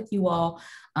share with you all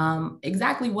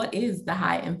exactly what is the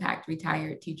High Impact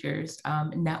Retired Teachers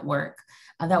Network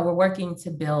that we're working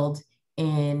to build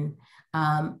in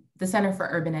the Center for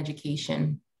Urban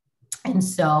Education. And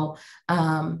so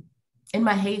in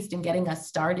my haste in getting us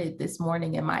started this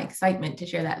morning and my excitement to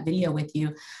share that video with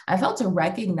you, I felt to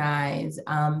recognize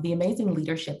the amazing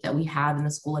leadership that we have in the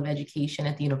School of Education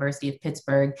at the University of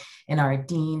Pittsburgh, and our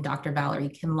Dean, Dr. Valerie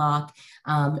Kinlock,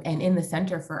 and in the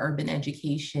Center for Urban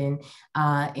Education,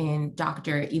 in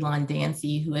Dr. Elon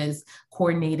Dancy, who has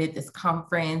coordinated this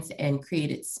conference and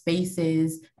created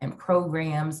spaces and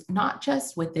programs, not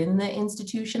just within the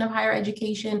institution of higher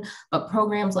education, but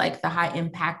programs like the High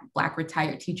Impact Black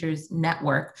Retired Teachers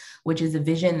Network, which is a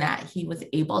vision that he was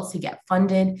able to get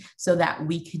funded so that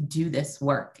we could do this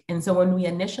work. And so when we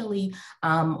initially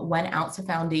went out to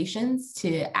foundations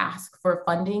to ask for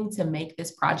funding to make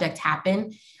this project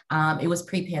happen, it was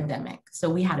pre-pandemic. So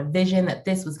we had a vision that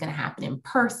this was going to happen in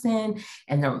person,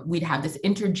 and then we'd have this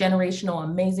intergenerational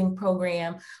amazing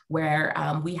program where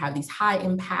we have these high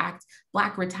impact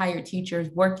Black retired teachers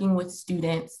working with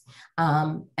students.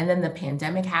 And then the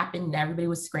pandemic happened and everybody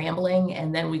was scrambling.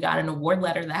 And then we got an award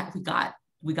letter that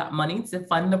we got money to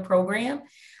fund the program.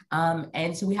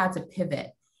 And so we had to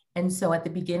pivot. And so at the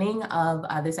beginning of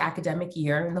this academic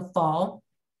year in the fall,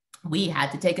 we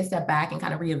had to take a step back and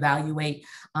kind of reevaluate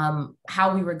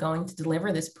how we were going to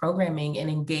deliver this programming and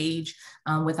engage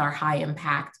with our high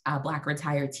impact Black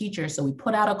retired teachers. So we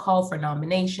put out a call for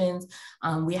nominations.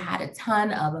 We had a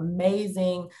ton of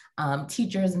amazing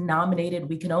teachers nominated.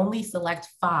 We could only select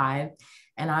 5.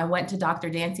 And I went to Dr.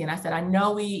 Dancy and I said, I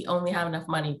know we only have enough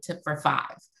money for 5.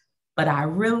 But I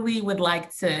really would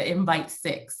like to invite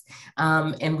 6.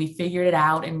 And we figured it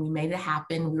out and we made it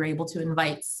happen. We were able to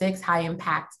invite 6 high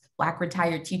impact Black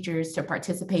retired teachers to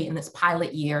participate in this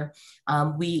pilot year.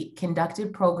 We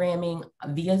conducted programming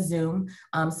via Zoom.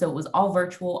 So it was all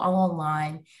virtual, all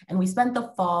online. And we spent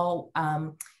the fall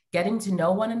getting to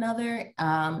know one another.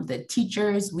 The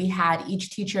teachers, we had each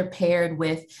teacher paired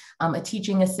with a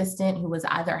teaching assistant who was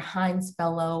either a Heinz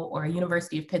Fellow or a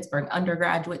University of Pittsburgh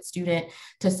undergraduate student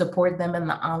to support them in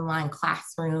the online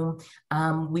classroom.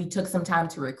 We took some time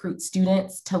to recruit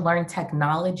students to learn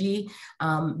technology.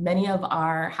 Many of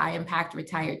our high impact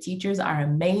retired teachers are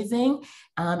amazing,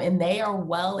 and they are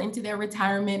well into their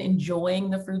retirement, enjoying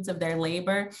the fruits of their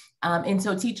labor. And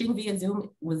so teaching via Zoom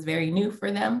was very new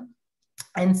for them.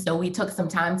 And so we took some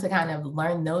time to kind of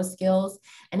learn those skills.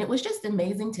 And it was just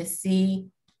amazing to see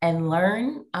and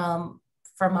learn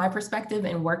from my perspective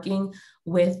and working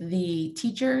with the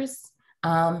teachers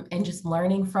and just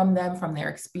learning from them, from their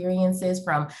experiences,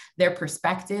 from their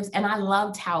perspectives. And I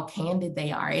loved how candid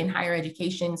they are. In higher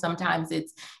education, sometimes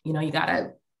it's, you know, you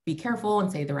gotta be careful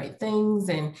and say the right things.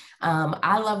 And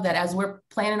I love that as we're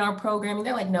planning our programming,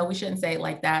 they're like, no, we shouldn't say it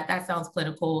like that. That sounds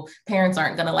political. Parents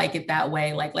aren't gonna like it that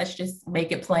way. Like, let's just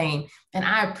make it plain. And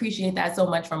I appreciate that so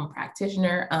much from a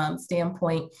practitioner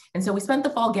standpoint. And so we spent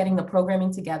the fall getting the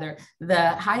programming together. The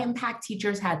high impact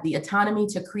teachers had the autonomy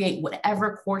to create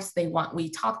whatever course they want.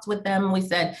 We talked with them. We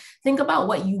said, think about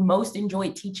what you most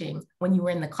enjoyed teaching when you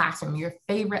were in the classroom, your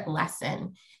favorite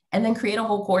lesson, and then create a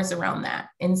whole course around that.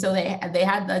 And so they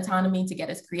had the autonomy to get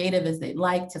as creative as they'd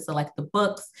like, to select the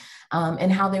books and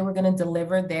how they were gonna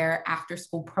deliver their after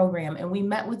school program. And we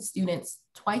met with students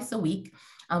twice a week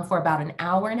for about an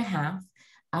hour and a half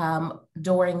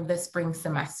during the spring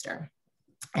semester.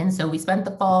 And so we spent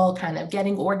the fall kind of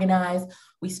getting organized.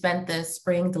 We spent the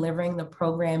spring delivering the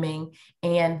programming,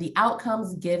 and the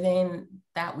outcomes, given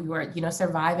that we were, you know,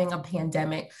 surviving a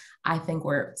pandemic, I think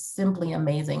were simply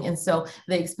amazing. And so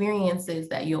the experiences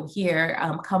that you'll hear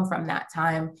come from that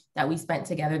time that we spent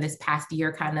together this past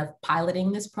year, kind of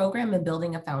piloting this program and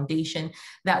building a foundation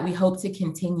that we hope to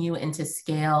continue and to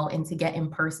scale and to get in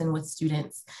person with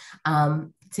students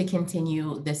to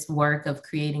continue this work of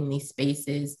creating these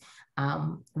spaces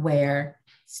where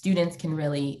students can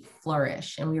really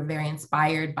flourish. And we were very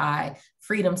inspired by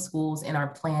Freedom Schools in our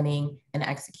planning and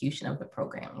execution of the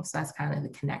programming. So that's kind of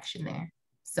the connection there.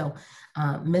 So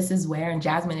Mrs. Ware and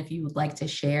Jasmine, if you would like to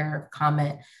share,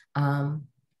 comment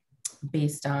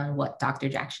based on what Dr.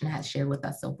 Jackson has shared with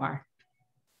us so far.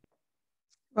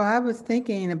 Well, I was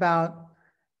thinking about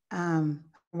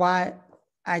why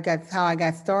I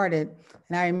got started.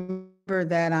 And I remember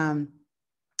that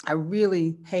I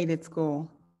really hated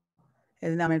school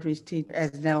as an elementary teacher,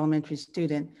 as an elementary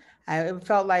student. It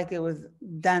felt like it was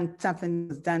something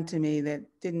was done to me that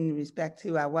didn't respect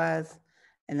who I was.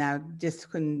 And I just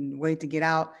couldn't wait to get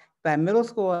out. By middle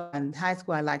school and high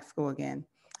school, I liked school again.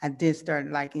 I did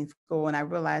start liking school, and I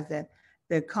realized that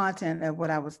the content of what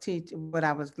I was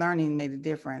learning made a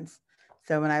difference.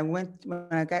 So when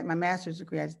I got my master's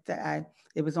degree,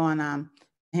 it was on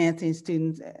enhancing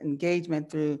students'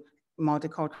 engagement through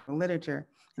multicultural literature.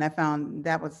 And I found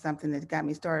that was something that got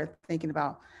me started thinking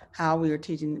about how we were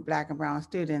teaching Black and Brown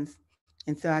students.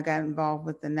 And so I got involved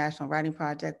with the National Writing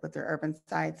Project with their urban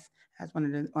sites as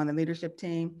on the leadership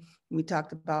team. We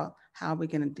talked about how we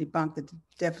can debunk the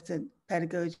deficit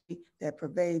pedagogy that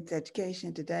pervades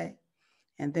education today.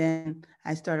 And then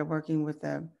I started working with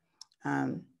the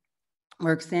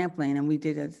work sampling, and we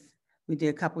did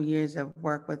a couple years of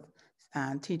work with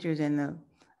teachers in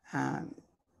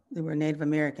they were Native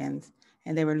Americans,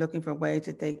 and they were looking for ways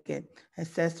that they could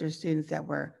assess their students that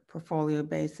were portfolio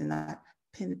based and not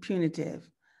punitive.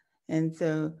 And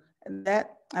so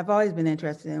that I've always been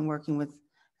interested in working with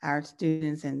our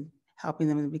students and helping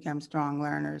them to become strong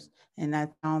learners. And I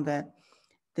found that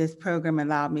this program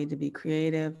allowed me to be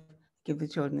creative, give the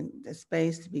children the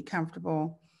space to be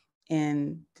comfortable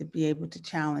and to be able to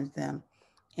challenge them.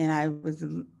 And I was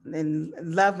in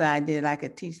love the idea that I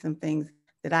could teach them things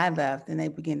that I loved, and they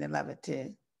began to love it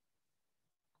too.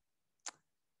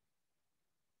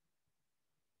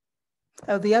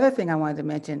 Oh, the other thing I wanted to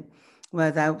mention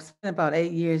was I spent about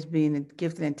 8 years being a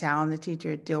gifted and talented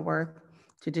teacher at Dilworth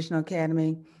Traditional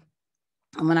Academy.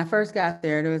 And when I first got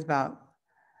there was about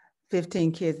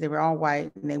 15 kids. They were all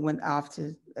white, and they went off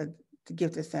to the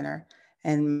Gifted Center.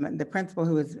 And the principal,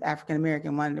 who was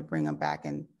African-American, wanted to bring them back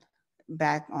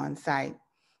on site.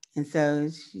 And so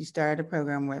she started a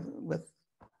program with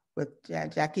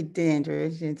Jackie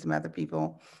Dandridge and some other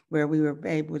people where we were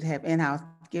able to have in-house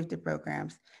gifted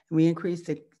programs. And we increased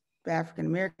the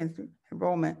African-American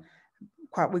enrollment,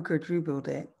 we quadrupled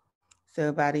it.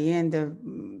 So by the end of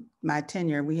my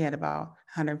tenure, we had about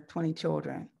 120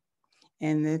 children.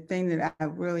 And the thing that I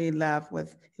really loved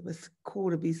was it was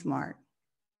cool to be smart,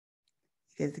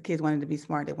 because the kids wanted to be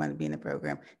smart. They wanted to be in the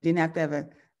program. You didn't have to have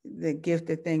the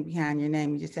gifted thing behind your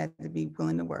name. You just had to be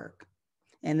willing to work.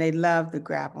 And they loved the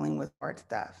grappling with hard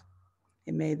stuff.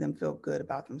 It made them feel good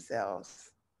about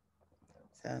themselves.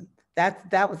 So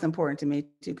that was important to me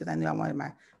too, because I knew I wanted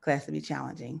my class to be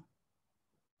challenging.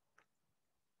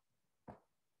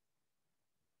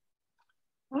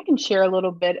 I can share a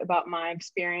little bit about my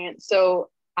experience. So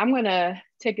I'm going to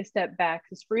take a step back,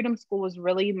 because Freedom School was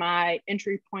really my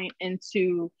entry point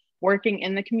into working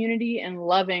in the community and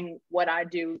loving what I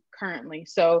do currently.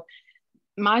 So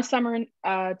my summer in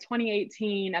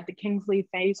 2018 at the Kingsley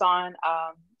Faison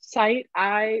site,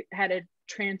 I had a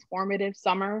transformative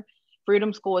summer.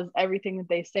 Freedom School is everything that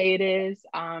they say it is.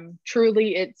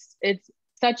 Truly, it's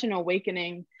such an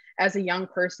awakening as a young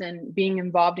person, being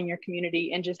involved in your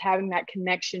community and just having that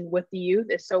connection with the youth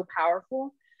is so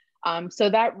powerful. So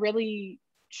that really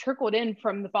trickled in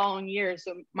from the following years.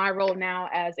 So my role now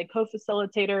as a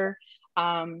co-facilitator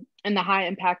in the High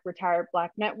Impact Retired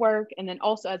Black Network, and then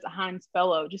also as a Heinz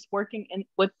Fellow, just working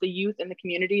with the youth in the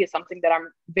community is something that I'm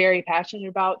very passionate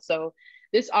about. So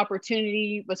this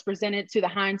opportunity was presented to the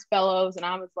Heinz Fellows, and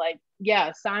I was like,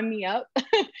 yeah, sign me up.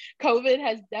 COVID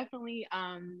has definitely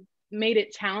made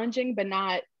it challenging, but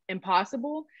not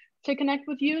impossible to connect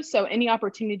with you. So any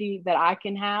opportunity that I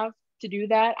can have to do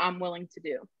that, I'm willing to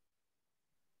do.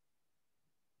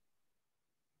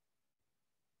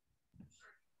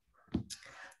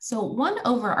 So one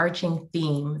overarching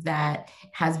theme that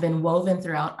has been woven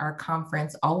throughout our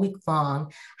conference all week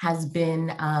long has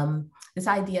been this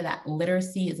idea that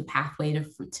literacy is a pathway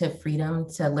to freedom,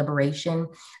 to liberation.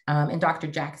 And Dr.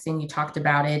 Jackson, you talked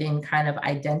about it in kind of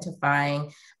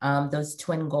identifying those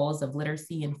twin goals of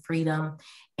literacy and freedom.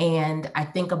 And I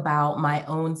think about my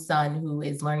own son who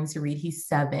is learning to read. He's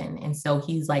 7. And so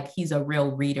he's a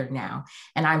real reader now.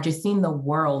 And I've just seen the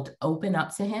world open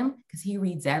up to him because he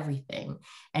reads everything.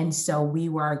 And so we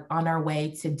were on our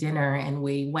way to dinner, and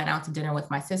we went out to dinner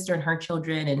with my sister and her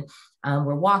children. And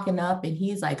we're walking up, and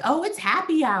he's like, oh, it's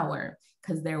happy hour.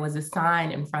 Because there was a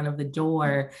sign in front of the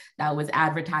door that was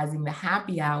advertising the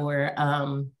happy hour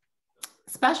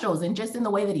specials. And just in the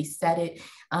way that he said it,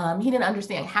 he didn't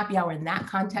understand happy hour in that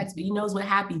context, but he knows what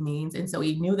happy means. And so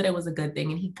he knew that it was a good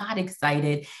thing, and he got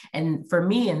excited. And for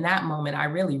me in that moment, I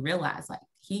really realized, like,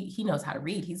 he knows how to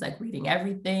read. He's like reading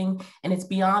everything, and it's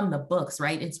beyond the books,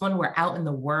 right? It's when we're out in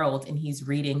the world and he's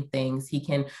reading things. He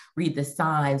can read the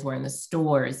signs. We're in the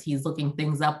stores. He's looking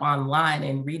things up online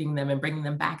and reading them and bringing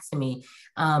them back to me.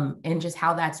 And just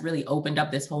how that's really opened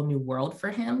up this whole new world for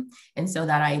him. And so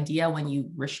that idea, when you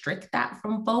restrict that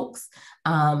from folks,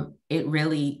 it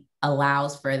really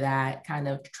allows for that kind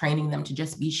of training them to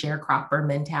just be sharecropper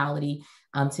mentality,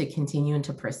 to continue and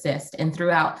to persist. And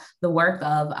throughout the work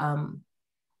of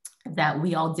that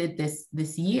we all did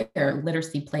this year,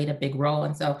 literacy played a big role.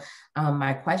 And so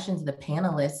my question to the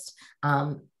panelists,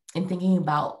 in thinking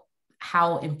about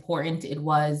how important it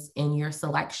was in your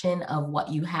selection of what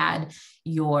you had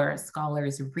your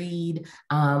scholars read,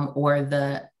 or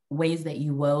the ways that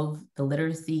you wove the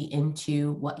literacy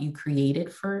into what you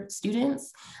created for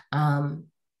students. And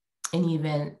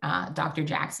even Dr.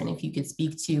 Jackson, if you could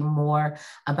speak to more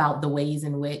about the ways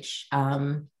in which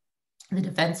the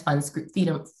Defense Fund's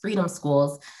Freedom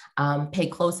Schools pay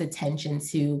close attention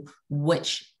to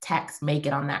which texts make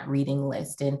it on that reading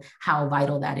list and how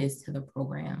vital that is to the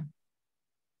program.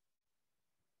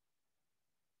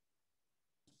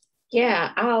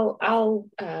 Yeah, I'll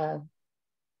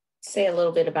say a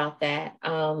little bit about that.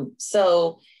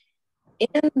 So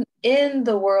in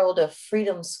the world of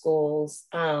freedom schools,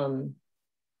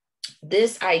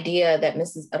 this idea that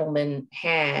Mrs. Edelman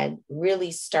had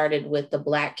really started with the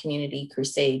Black Community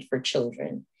Crusade for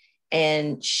Children.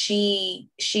 And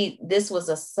this was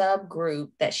a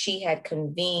subgroup that she had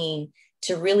convened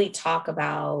to really talk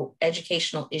about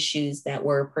educational issues that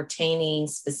were pertaining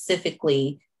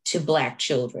specifically to Black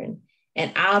children.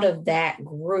 And out of that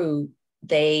group,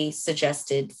 they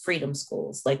suggested freedom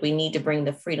schools, like we need to bring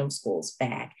the freedom schools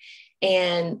back.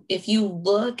 And if you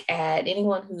look at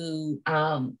anyone who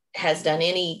has done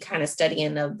any kind of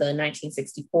studying of the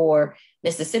 1964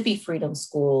 Mississippi freedom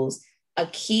schools, a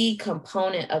key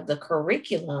component of the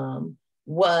curriculum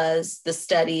was the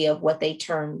study of what they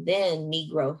termed then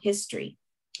Negro history,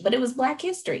 but it was Black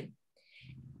history.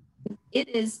 It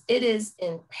is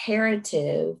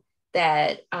imperative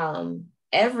that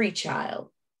every child,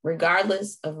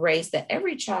 regardless of race, that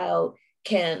every child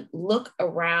can look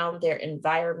around their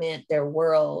environment, their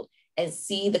world, and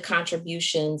see the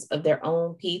contributions of their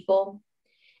own people,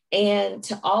 and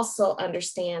to also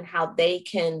understand how they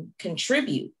can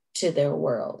contribute to their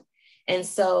world. And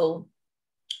so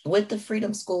with the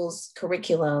Freedom Schools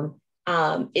curriculum,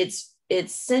 it's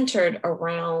centered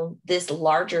around this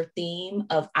larger theme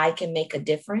of I can make a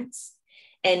difference.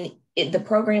 And the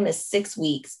program is 6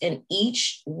 weeks, and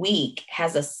each week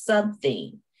has a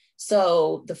sub-theme.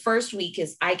 So the first week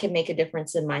is I can make a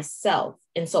difference in myself.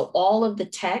 And so all of the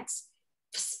texts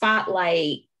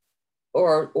spotlight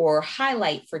or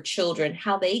highlight for children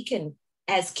how they can,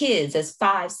 as kids, as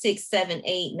 5, 6, 7,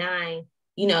 8, 9,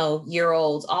 year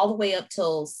olds, all the way up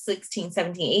till 16,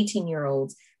 17,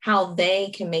 18-year-olds, how they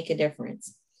can make a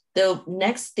difference. The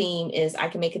next theme is I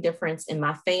can make a difference in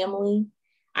my family.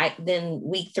 Then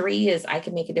week 3 is I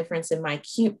can make a difference in my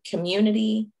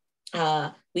community.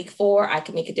 Week 4, I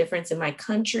can make a difference in my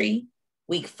country.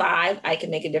 Week 5, I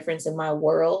can make a difference in my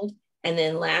world. And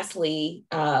then lastly,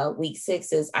 week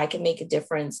 6 is I can make a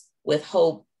difference with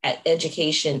hope,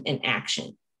 education, and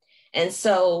action. And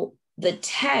so the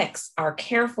texts are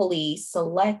carefully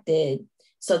selected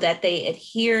so that they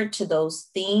adhere to those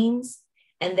themes,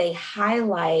 and they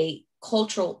highlight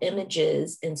cultural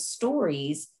images and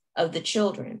stories of the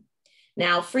children.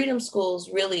 Now, Freedom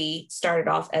Schools really started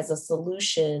off as a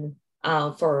solution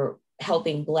for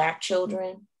helping Black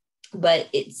children. But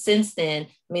since then,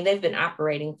 they've been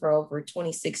operating for over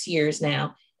 26 years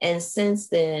now. And since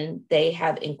then, they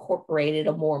have incorporated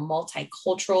a more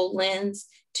multicultural lens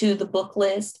to the book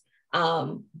list.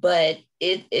 But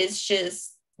it's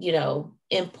just,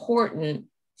 important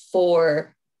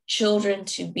for children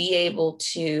to be able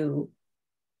to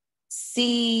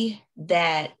see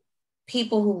that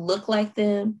people who look like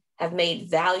them have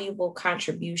made valuable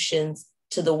contributions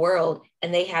to the world,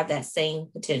 and they have that same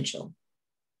potential.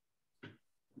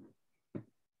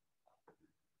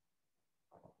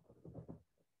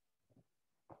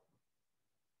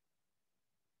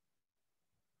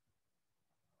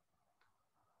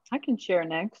 I can share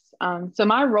next. So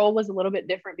my role was a little bit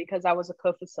different because I was a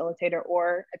co-facilitator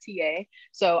or a TA.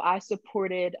 So I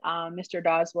supported Mr.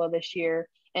 Doswell this year,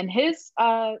 and his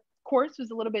course was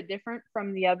a little bit different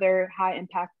from the other high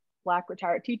impact Black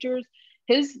retired teachers.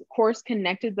 His course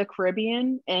connected the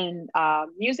Caribbean and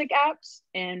music apps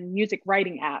and music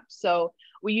writing apps. So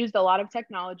we used a lot of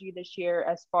technology this year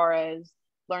as far as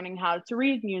learning how to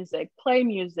read music, play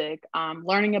music,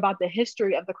 learning about the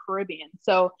history of the Caribbean.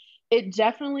 So it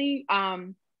definitely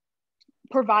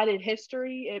provided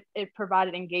history. It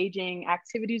provided engaging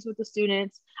activities with the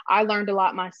students. I learned a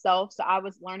lot myself. So I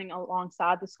was learning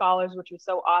alongside the scholars, which was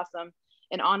so awesome.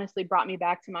 And honestly brought me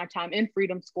back to my time in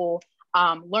Freedom School,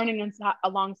 learning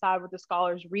alongside with the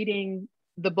scholars, reading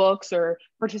the books or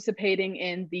participating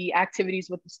in the activities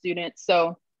with the students.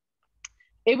 So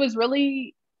it was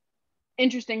really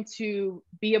interesting to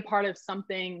be a part of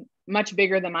something much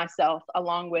bigger than myself,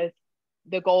 along with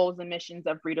the goals and missions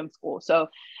of Freedom School. So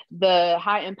the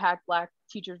High Impact Black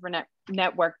Teachers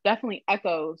Network definitely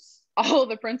echoes all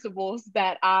the principles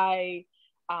that I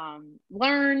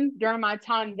learned during my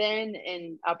time then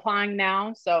and applying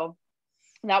now. So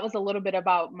that was a little bit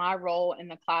about my role in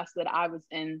the class that I was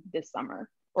in this summer,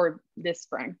 or this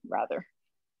spring rather.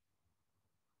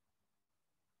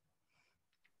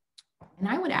 And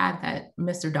I would add that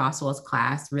Mr. Doswell's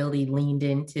class really leaned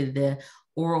into the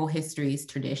oral histories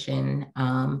tradition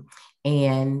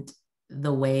and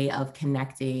the way of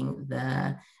connecting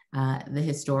the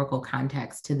historical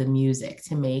context to the music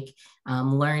to make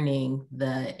learning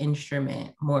the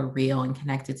instrument more real and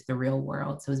connected to the real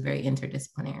world. So it was very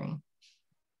interdisciplinary.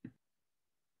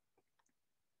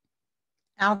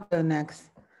 I'll go next.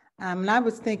 And I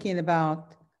was thinking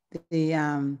about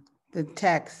the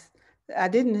text. I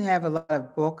didn't have a lot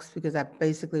of books because I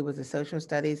basically was a social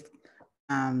studies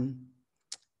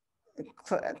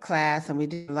class, and we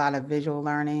did a lot of visual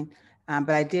learning. But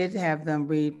I did have them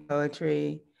read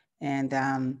poetry, and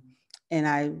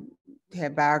I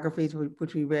had biographies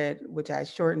which we read, which I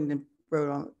shortened and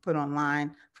put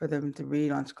online for them to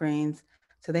read on screens.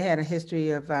 So they had a history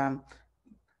of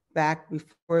back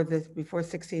before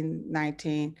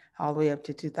 1619 all the way up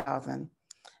to 2000.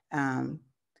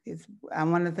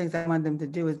 One of the things I wanted them to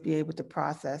do is be able to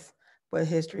process what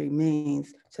history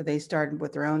means. So they started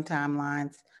with their own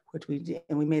timelines, which we did,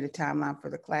 and we made a timeline for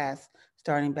the class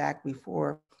starting back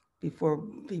before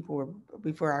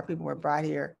our people were brought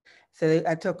here. So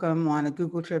I took them on a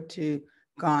Google trip to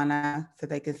Ghana so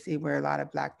they could see where a lot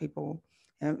of Black people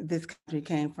in this country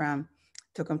came from.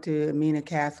 Took them to Amina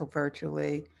Castle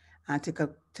virtually. Took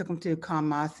them to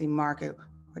Kamasi Market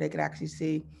where they could actually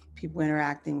see people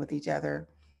interacting with each other.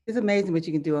 It's amazing what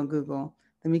you can do on Google.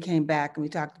 Then we came back and we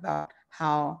talked about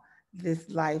how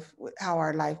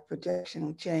our life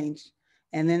projection changed.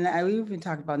 And then we even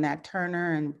talked about Nat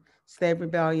Turner and slave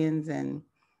rebellions and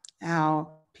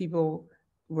how people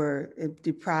were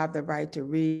deprived the right to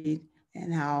read,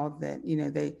 and how that,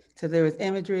 so there was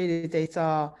imagery that they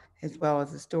saw as well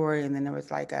as a story. And then there was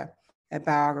like a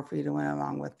biography that went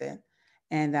along with it.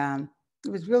 And it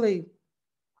was really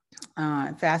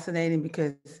fascinating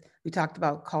because we talked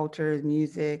about culture,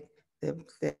 music, the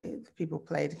people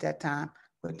played at that time,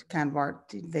 what kind of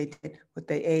art they did, what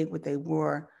they ate, what they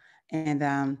wore.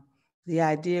 And the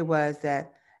idea was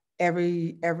that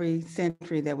every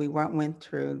century that we went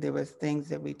through, there was things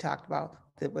that we talked about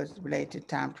that was related to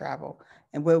time travel.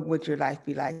 And what would your life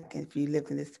be like if you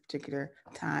lived in this particular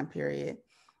time period?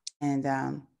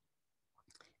 And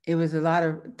it was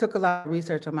took a lot of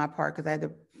research on my part because I had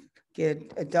to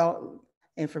get adult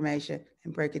information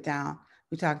and break it down.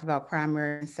 We talked about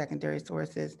primary and secondary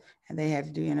sources, and they had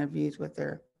to do interviews with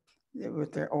their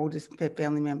oldest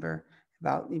family member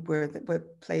about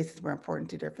what places were important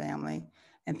to their family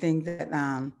and things that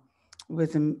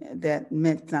that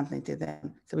meant something to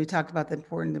them. So we talked about the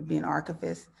importance of being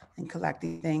archivists and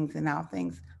collecting things and how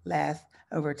things last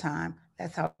over time.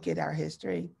 That's how we get our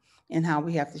history and how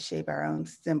we have to shape our own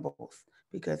symbols.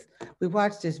 Because we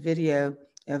watched this video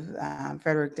of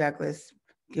Frederick Douglass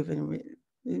giving,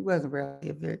 it wasn't really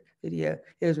a video,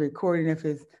 it was a recording of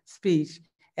his speech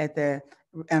at the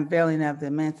unveiling of the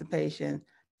Emancipation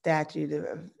statue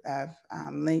of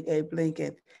Abe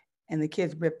Lincoln, and the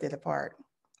kids ripped it apart.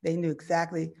 They knew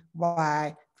exactly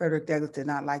why Frederick Douglass did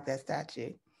not like that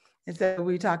statue. And so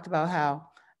we talked about how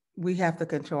we have to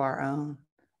control our own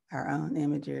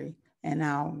imagery, and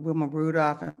how Wilma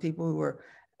Rudolph and people who were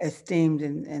esteemed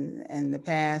in the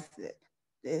past,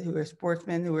 who were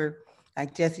sportsmen, who were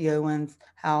like Jesse Owens,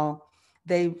 how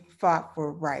they fought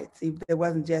for rights. It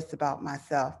wasn't just about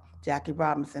myself. Jackie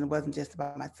Robinson, it wasn't just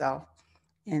about myself.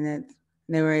 And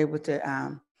they were able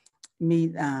to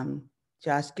meet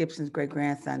Josh Gibson's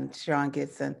great-grandson, Sean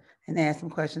Gibson, and ask him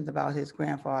questions about his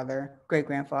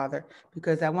great-grandfather,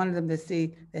 because I wanted them to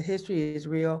see that history is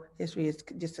real. History is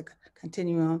just a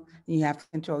continuum, and you have to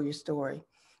control your story.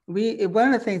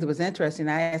 One of the things that was interesting,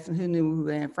 I asked them who knew who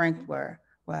Anne Frank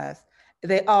was.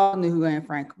 They all knew who Anne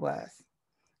Frank was.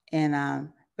 And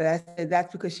but I said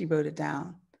that's because she wrote it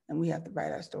down, and we have to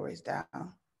write our stories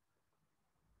down.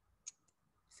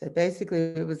 So basically,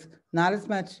 it was not as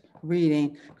much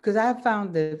reading, because I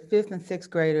found the 5th and 6th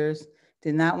graders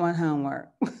did not want homework.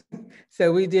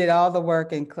 So we did all the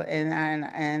work in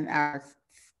our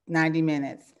 90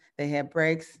 minutes. They had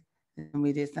breaks and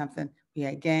we did something. We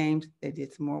had games, they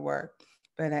did some more work.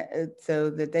 But so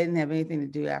that they didn't have anything to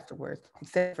do afterwards,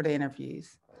 except for the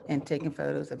interviews and taking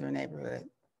photos of their neighborhood.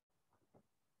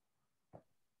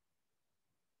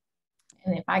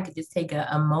 And if I could just take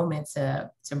a moment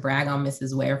to brag on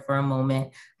Mrs. Ware for a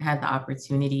moment, I had the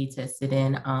opportunity to sit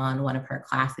in on one of her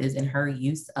classes, and her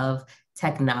use of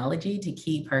technology to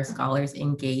keep her scholars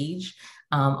engaged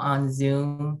on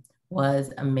Zoom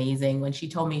was amazing. When she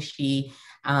told me she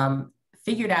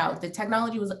figured out that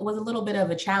technology was a little bit of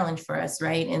a challenge for us,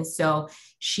 right? And so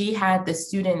she had the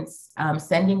students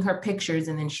sending her pictures,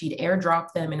 and then she'd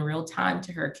airdrop them in real time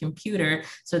to her computer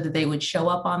so that they would show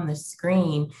up on the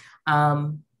screen.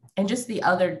 And just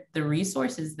the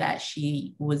resources that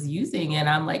she was using. And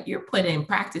I'm like, you're putting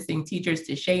practicing teachers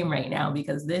to shame right now,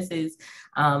 because this is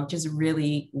just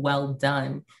really well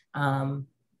done.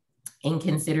 In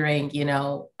considering,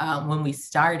 when we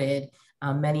started,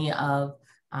 many of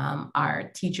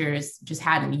our teachers just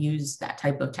hadn't used that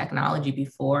type of technology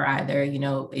before. Either,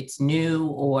 it's new,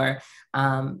 or,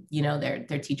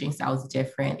 their teaching style is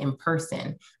different in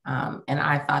person. And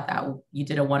I thought that you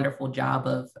did a wonderful job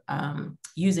of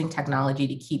using technology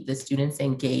to keep the students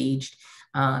engaged.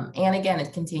 And again,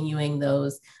 it's continuing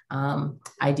those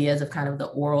ideas of kind of the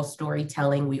oral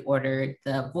storytelling. We ordered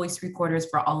the voice recorders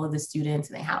for all of the students,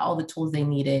 and they had all the tools they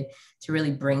needed to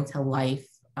really bring to life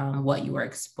what you were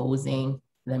exposing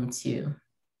them to.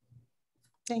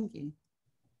 Thank you.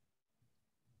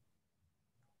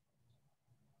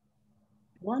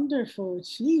 Wonderful.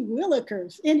 Gee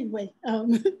willikers. Anyway,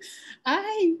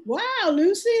 wow,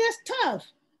 Lucy, that's tough.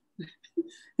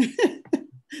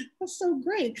 That's so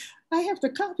great. I have to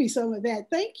copy some of that.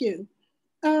 Thank you.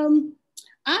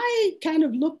 I kind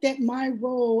of looked at my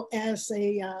role as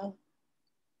a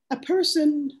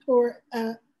person, or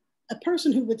a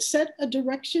person who would set a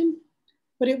direction,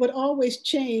 but it would always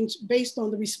change based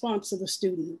on the response of the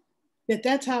student.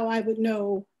 That's how I would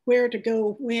know where to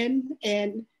go when,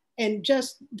 and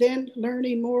just then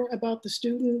learning more about the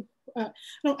student.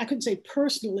 I couldn't say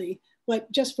personally,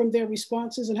 but just from their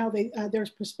responses and how their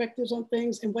perspectives on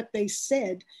things and what they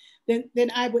said,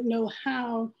 then I would know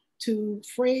how to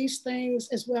phrase things,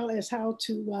 as well as how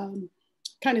to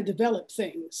kind of develop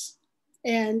things.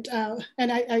 And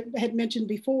I had mentioned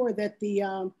before that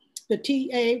the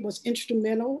TA was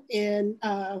instrumental in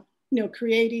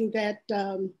creating that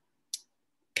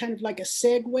kind of like a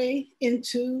segue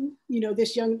into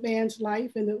this young man's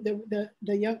life and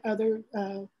the young other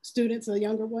students, the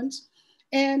younger ones.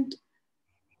 And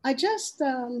I just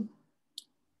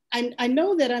I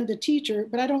know that I'm the teacher,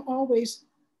 but I don't always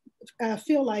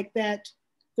feel like that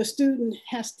the student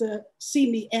has to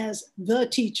see me as the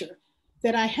teacher,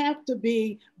 that I have to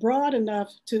be broad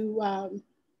enough to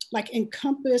like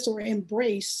encompass or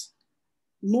embrace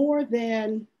more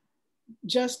than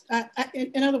just,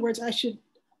 in other words, I should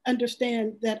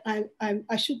understand that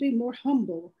I should be more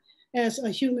humble as a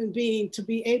human being to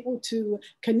be able to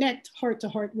connect heart to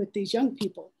heart with these young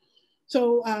people.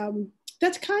 So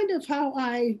that's kind of how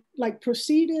I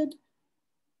proceeded.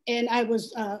 And I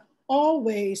was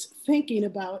always thinking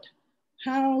about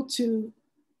how to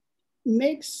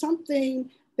make something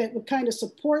that would kind of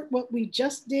support what we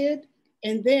just did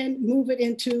and then move it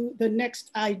into the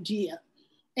next idea.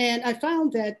 And I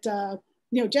found that,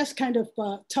 just kind of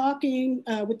talking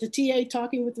with the TA,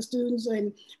 talking with the students,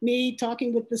 and me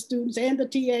talking with the students and the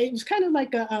TA, it was kind of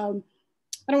like a,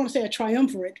 I don't want to say a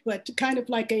triumvirate, but kind of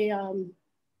like a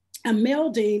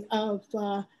melding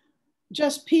of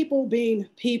just people being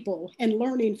people and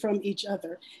learning from each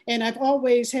other. And I've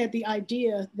always had the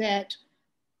idea that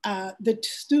the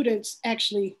students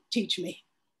actually teach me.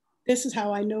 This is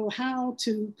how I know how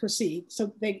to proceed.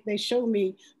 So they show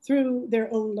me through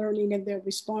their own learning and their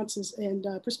responses and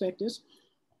perspectives.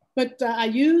 But I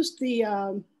used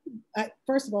the,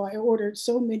 first of all, I ordered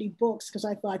so many books because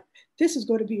I thought this is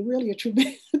going to be really a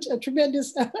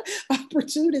tremendous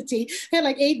opportunity. I had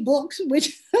like 8 books,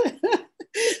 which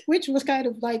was kind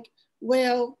of like,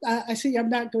 well, I see I'm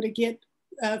not going to get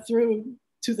through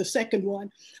to the second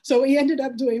one. So we ended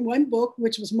up doing one book,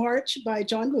 which was March by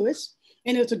John Lewis.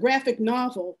 And it's a graphic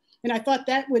novel. And I thought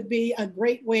that would be a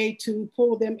great way to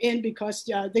pull them in because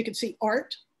they could see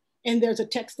art and there's a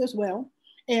text as well.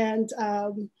 And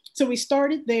so we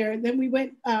started there. And then we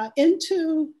went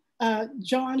into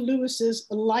John Lewis's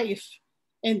life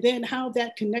and then how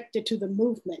that connected to the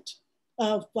movement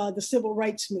of the civil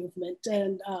rights movement.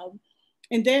 And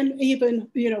then even,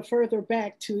 further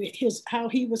back to how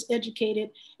he was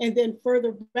educated, and then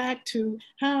further back to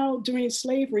how during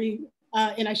slavery,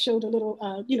 and I showed a little,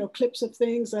 clips of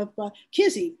things of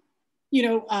Kizzy,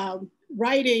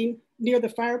 writing near the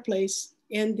fireplace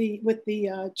with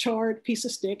the charred piece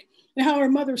of stick, and how her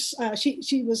mother,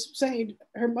 she was saying,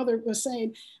 her mother was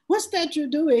saying, "What's that you're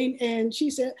doing?" And she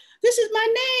said, "This is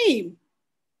my name."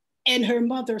 And her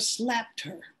mother slapped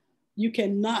her. You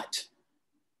cannot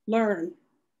learn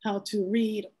how to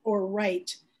read or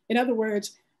write. In other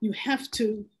words, you have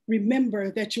to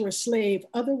remember that you're a slave.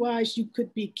 Otherwise, you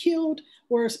could be killed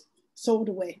or sold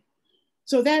away.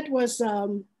 So that was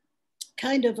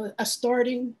kind of a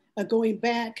starting, a going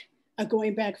back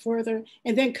further,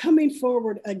 and then coming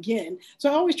forward again. So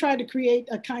I always try to create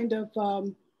a kind of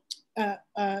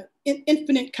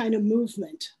infinite kind of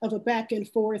movement of a back and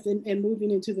forth and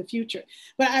moving into the future.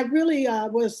 But I really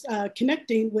was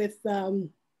connecting with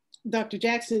Dr.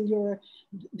 Jackson,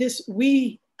 this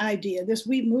we idea, this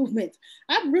we movement.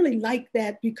 I really like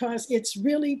that because it's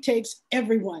really takes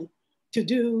everyone to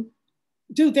do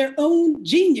their own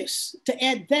genius, to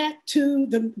add that to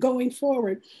the going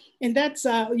forward. And that's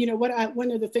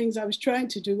one of the things I was trying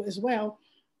to do as well.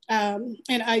 And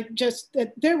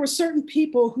that there were certain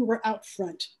people who were out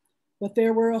front, but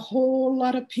there were a whole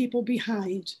lot of people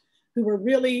behind who were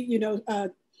really,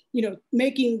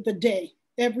 making the day,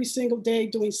 every single day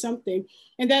doing something.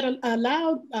 And that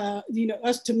allowed,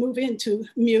 us to move into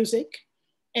music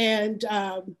and,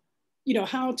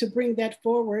 how to bring that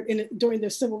forward during the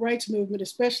civil rights movement,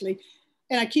 especially.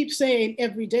 And I keep saying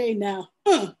every day now,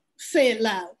 say it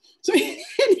loud. So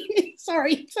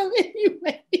sorry. So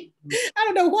anyway, I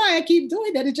don't know why I keep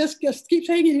doing that. It just keeps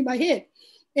hanging in my head.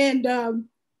 And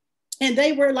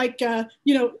they were like,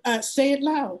 say it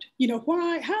loud.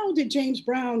 How did James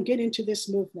Brown get into this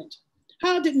movement?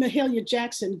 How did Mahalia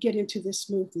Jackson get into this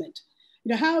movement?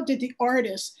 How did the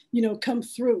artists, come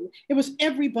through? It was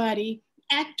everybody,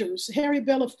 actors, Harry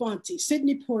Belafonte,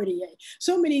 Sidney Poitier,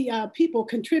 so many people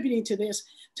contributing to this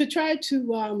to try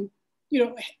to,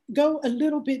 go a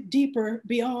little bit deeper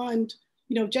beyond,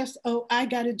 just, oh, I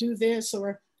got to do this,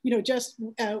 or, just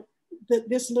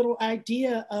this little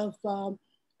idea of a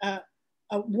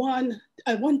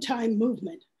one-time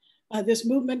movement. This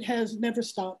movement has never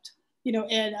stopped,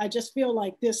 and I just feel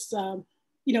like this,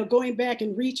 going back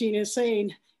and reaching and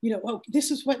saying, oh,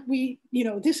 this is what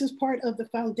this is part of the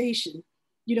foundation,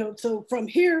 so from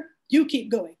here, you keep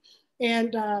going.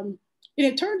 And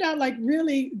it turned out like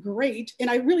really great. And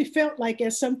I really felt like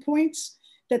at some points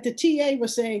that the TA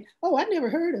was saying, oh, I never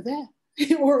heard of that,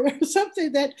 or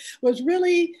something that was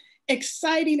really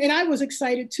exciting. And I was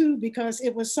excited too, because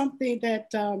it was something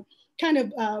that kind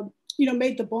of,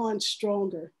 made the bond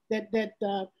stronger,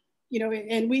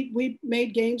 and we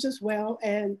made games as well.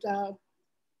 And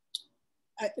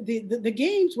the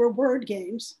games were word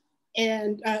games.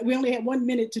 And we only had 1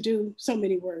 minute to do so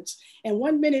many words. And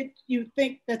 1 minute, you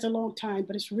think that's a long time,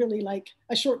 but it's really like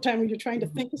a short time when you're trying to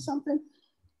think of something.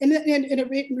 And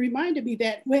it reminded me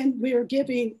that when we were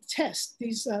giving tests,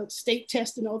 these state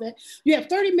tests and all that, you have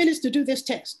 30 minutes to do this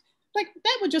test. Like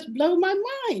that would just blow my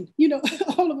mind.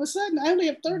 All of a sudden, I only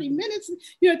have 30 minutes.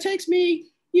 It takes me,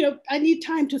 I need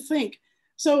time to think.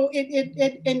 So in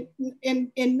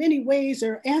many ways,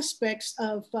 there are aspects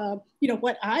of,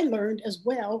 what I learned as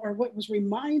well, or what was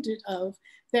reminded of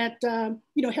that,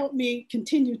 helped me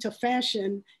continue to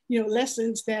fashion,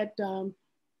 lessons that,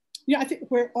 I think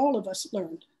where all of us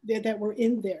learned that were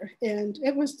in there. And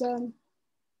it was,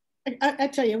 I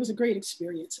tell you, it was a great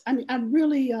experience. I mean, I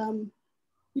really,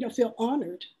 feel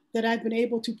honored that I've been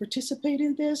able to participate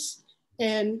in this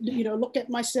and, look at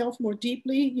myself more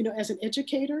deeply, as an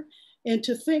educator, and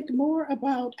to think more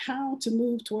about how to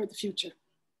move toward the future.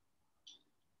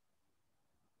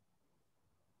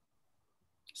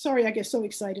 Sorry, I get so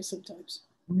excited sometimes.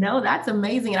 No, that's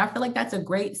amazing. And I feel like that's a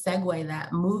great segue,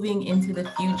 that moving into the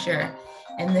future.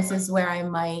 And this is where I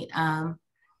might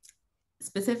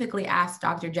specifically ask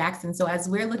Dr. Jackson. So as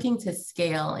we're looking to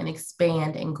scale and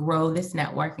expand and grow this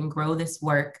network and grow this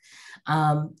work,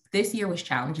 this year was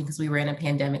challenging because we were in a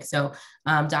pandemic. So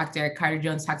Dr.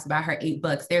 Carter-Jones talks about her 8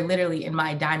 books. They're literally in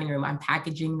my dining room. I'm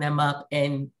packaging them up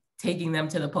and taking them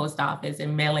to the post office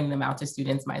and mailing them out to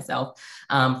students myself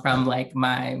from like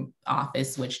my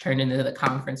office, which turned into the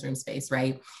conference room space,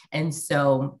 right? And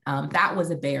so that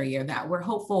was a barrier that we're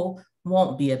hopeful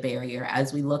won't be a barrier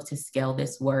as we look to scale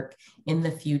this work in the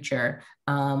future.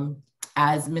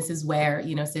 as Mrs. Ware,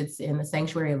 sits in the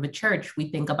sanctuary of a church, we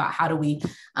think about how do we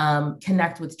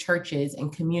connect with churches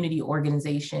and community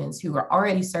organizations who are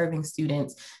already serving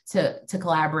students to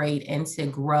collaborate and to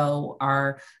grow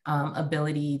our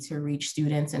ability to reach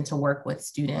students and to work with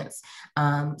students.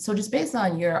 So just based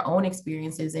on your own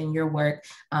experiences and your work,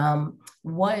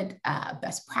 what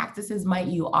best practices might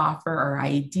you offer, or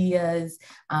ideas,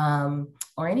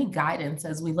 or any guidance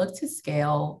as we look to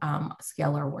scale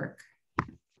our work?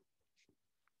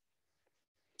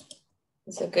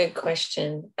 It's a good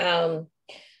question.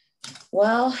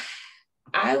 Well,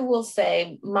 I will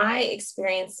say my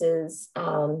experiences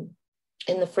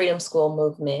in the Freedom School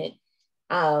movement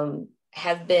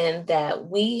have been that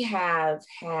we have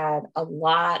had a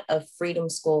lot of freedom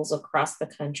schools across the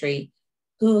country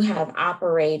who have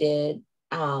operated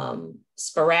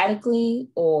sporadically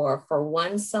or for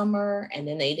one summer, and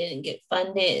then they didn't get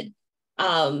funded.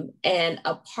 And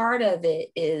a part of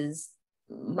it is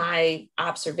my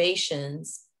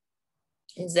observations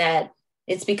is that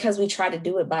it's because we try to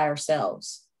do it by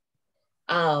ourselves.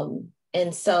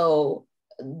 And so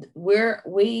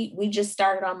we just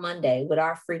started on Monday with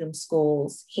our freedom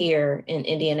schools here in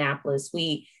Indianapolis.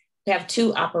 We have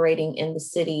 2 operating in the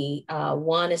city.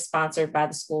 One is sponsored by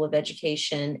the School of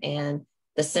Education and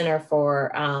the Center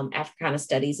for Africana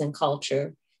Studies and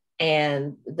Culture.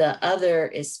 And the other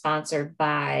is sponsored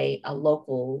by a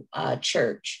local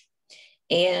church.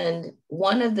 And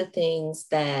one of the things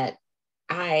that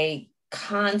I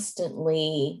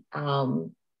constantly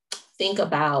think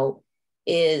about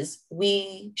is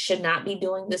we should not be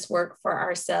doing this work for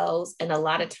ourselves. And a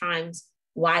lot of times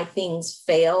why things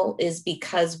fail is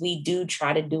because we do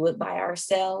try to do it by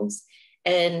ourselves.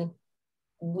 And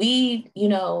we,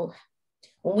 when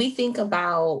we think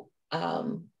about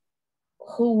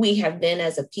who we have been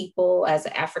as a people, as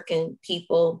an African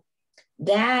people,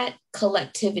 that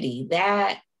collectivity,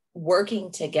 that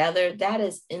working together, that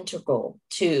is integral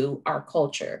to our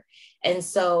culture. And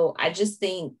so I just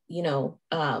think,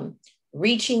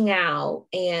 reaching out,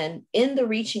 and in the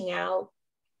reaching out,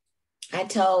 I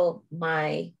tell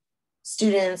my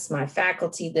students, my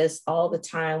faculty this all the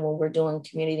time when we're doing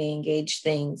community engaged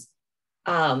things.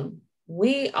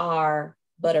 We are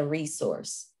but a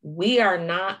resource. We are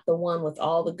not the one with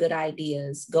all the good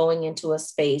ideas going into a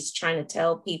space trying to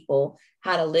tell people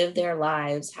how to live their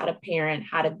lives, how to parent,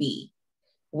 how to be.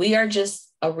 We are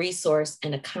just a resource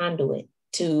and a conduit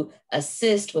to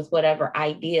assist with whatever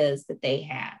ideas that they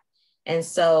have. And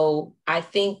so I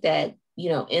think that,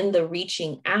 in the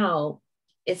reaching out,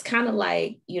 it's kind of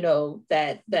like,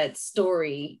 that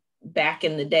story back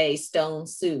in the day, Stone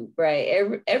Soup,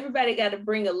 right? Everybody got to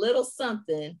bring a little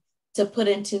something to put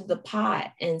into the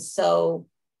pot. And so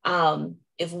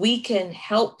if we can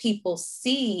help people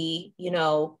see,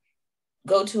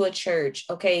 go to a church,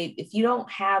 okay, if you don't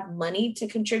have money to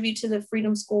contribute to the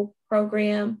Freedom School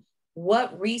program,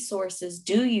 what resources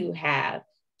do you have?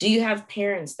 Do you have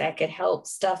parents that could help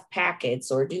stuff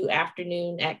packets or do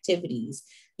afternoon activities?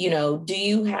 Do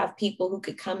you have people who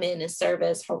could come in and serve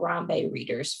as Harambe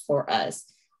readers for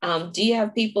us? Do you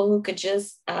have people who could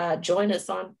just join us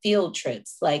on field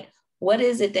trips? Like, what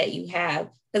is it that you have?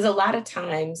 Because a lot of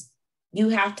times you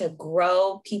have to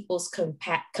grow people's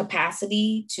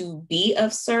capacity to be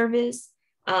of service.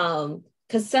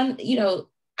 Because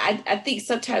I think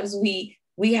sometimes we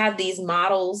have these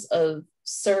models of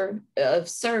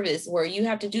service where you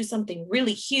have to do something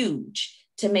really huge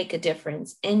to make a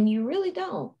difference. And you really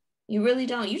don't. You really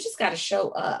don't. You just got to show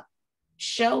up.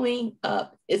 Showing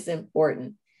up is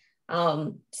important.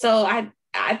 So I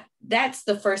that's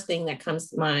the first thing that comes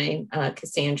to mind,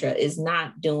 Cassandra, is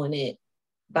not doing it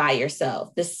by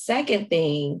yourself. The second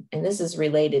thing, and this is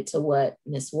related to what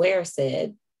Ms. Ware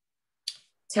said,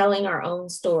 telling our own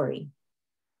story.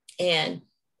 And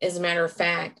as a matter of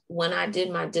fact, when I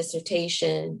did my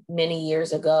dissertation many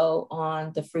years ago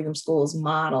on the Freedom Schools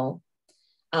model,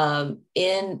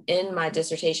 in my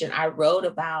dissertation, I wrote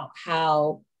about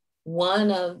how one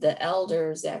of the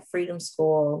elders at Freedom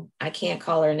School, I can't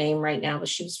call her name right now, but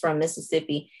she was from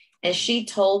Mississippi. And she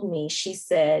told me, she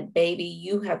said, baby,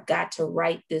 you have got to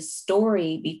write this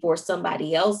story before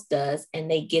somebody else does and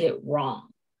they get it wrong.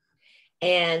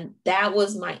 And that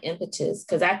was my impetus,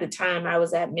 because at the time I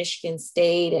was at Michigan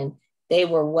State and they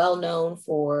were well known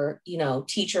for,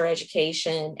 teacher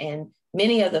education. And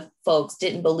many of the folks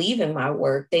didn't believe in my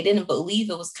work. They didn't believe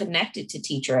it was connected to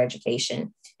teacher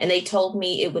education. And they told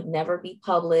me it would never be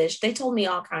published. They told me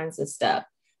all kinds of stuff.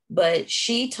 But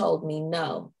she told me,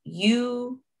 no,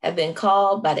 you have been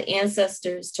called by the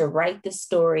ancestors to write this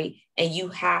story, and you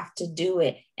have to do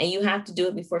it. And you have to do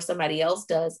it before somebody else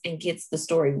does and gets the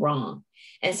story wrong.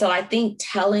 And so I think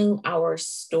telling our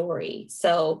story.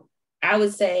 So I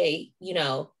would say, you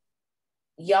know,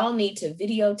 y'all need to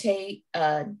videotape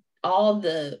all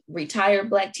the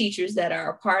retired Black teachers that are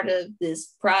a part of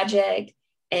this project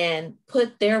and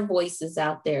put their voices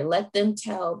out there. Let them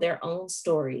tell their own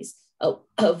stories of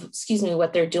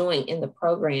what they're doing in the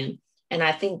program. And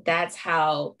I think that's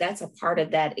a part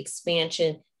of that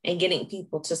expansion and getting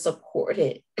people to support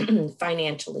it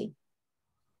financially.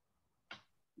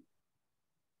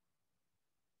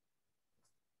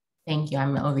 Thank you.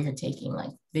 I'm over here taking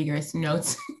like vigorous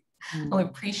notes. I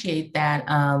appreciate that.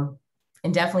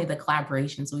 And definitely the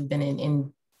collaboration. So we've been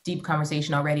in deep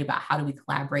conversation already about how do we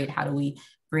collaborate? How do we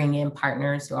bring in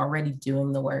partners who are already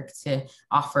doing the work to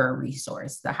offer a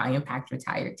resource, the high impact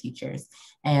retired teachers.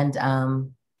 And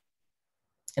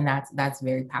that's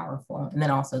very powerful. And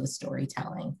then also the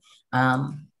storytelling.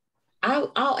 I'll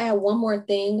add one more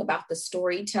thing about the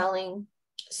storytelling.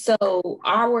 So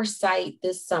our site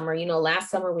this summer, you know, last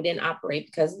summer we didn't operate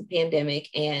because of the pandemic,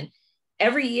 and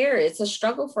every year it's a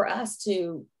struggle for us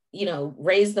to, you know,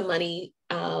 raise the money.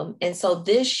 And so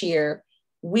this year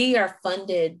we are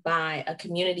funded by a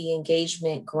community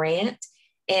engagement grant.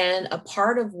 And a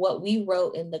part of what we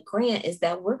wrote in the grant is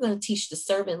that we're going to teach the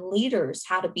servant leaders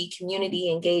how to be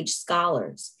community engaged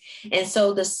scholars. And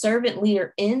so the servant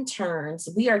leader interns,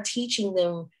 we are teaching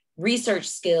them research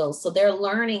skills. So they're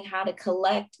learning how to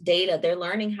collect data. They're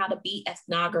learning how to be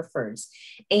ethnographers.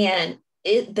 And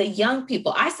the young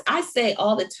people, I say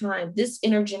all the time, this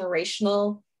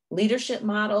intergenerational leadership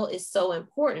model is so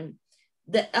important.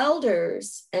 The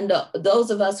elders and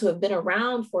those of us who have been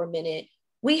around for a minute,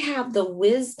 we have the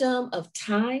wisdom of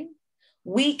time.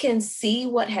 We can see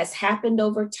what has happened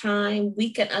over time.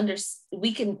 We can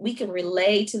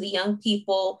relay to the young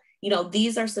people, you know,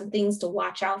 these are some things to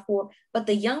watch out for, but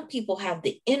the young people have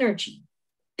the energy.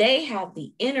 They have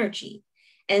the energy.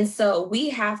 And so we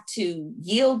have to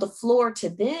yield the floor to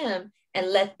them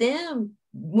and let them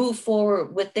move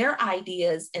forward with their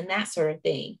ideas and that sort of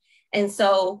thing. And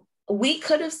so we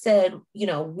could have said, you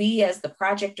know, we as the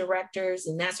project directors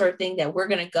and that sort of thing, that we're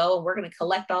going to go and we're going to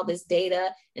collect all this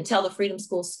data and tell the Freedom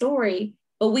School story,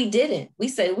 but we didn't. We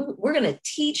said, we're going to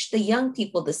teach the young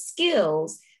people the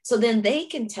skills so then they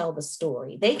can tell the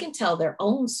story. They can tell their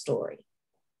own story.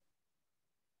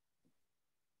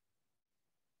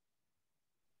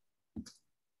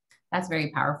 That's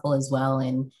very powerful as well.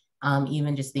 And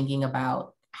even just thinking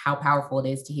about how powerful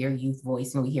it is to hear youth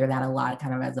voice. And we hear that a lot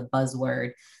kind of as a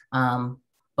buzzword.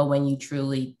 But when you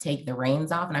truly take the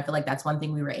reins off, and I feel like that's one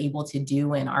thing we were able to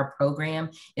do in our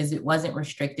program, is it wasn't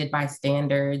restricted by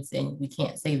standards and we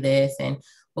can't say this.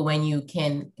 But when you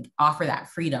can offer that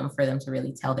freedom for them to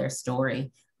really tell their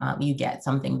story, you get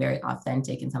something very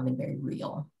authentic and something very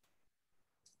real.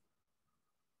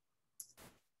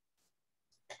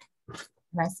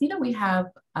 And I see that we have,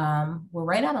 we're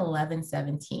right at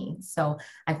 11:17. So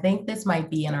I think this might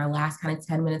be in our last kind of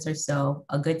 10 minutes or so,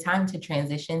 a good time to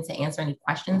transition to answer any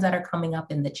questions that are coming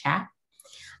up in the chat.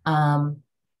 I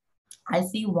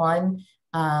see one,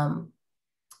 and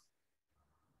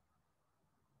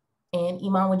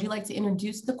Iman, would you like to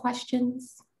introduce the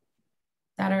questions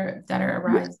that are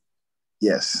arising?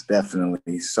 Yes,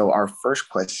 definitely. So our first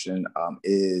question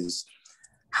is,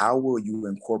 how will you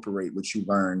incorporate what you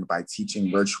learned by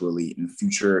teaching virtually in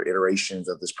future iterations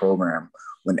of this program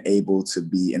when able to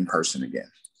be in person again?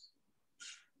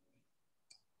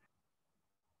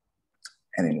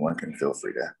 And anyone can feel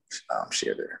free to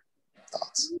share their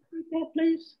thoughts.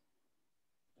 Please.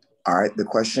 All right, the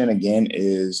question again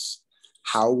is,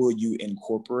 how will you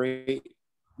incorporate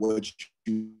what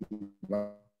you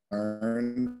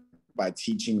learned by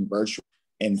teaching virtually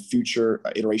in future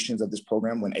iterations of this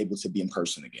program when able to be in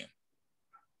person again?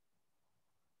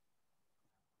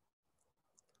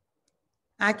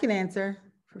 I can answer.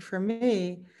 For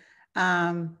me,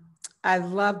 I'd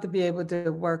love to be able to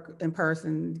work in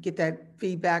person, get that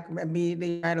feedback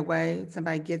immediately right away.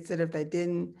 Somebody gets it if they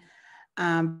didn't.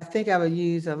 I think I would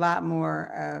use a lot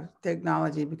more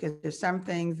technology, because there's some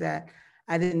things that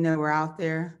I didn't know were out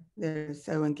there. They're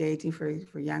so engaging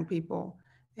for young people.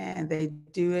 And they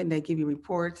do it and they give you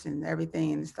reports and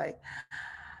everything. And it's like,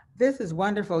 this is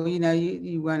wonderful. You know,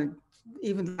 you want to,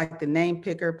 even like the name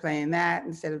picker, playing that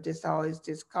instead of just always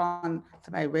just calling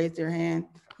somebody raise their hand,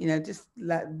 you know, just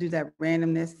do that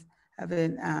randomness of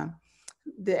it.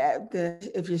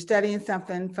 If you're studying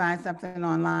something, find something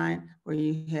online where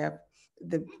you have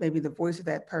maybe the voice of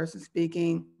that person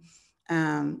speaking.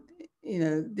 You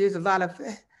know, there's a lot of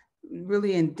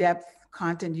really in-depth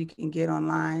content you can get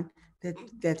online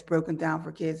that's broken down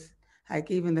for kids. Like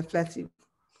even the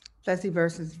Plessy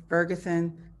versus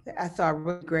Ferguson, I saw a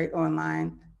really great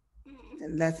online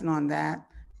lesson on that,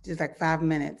 just like 5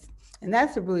 minutes. And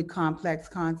that's a really complex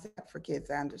concept for kids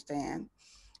to understand.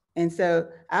 And so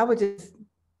I would just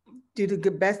do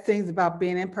the best things about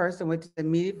being in person, which is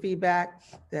immediate feedback,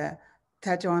 the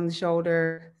touch on the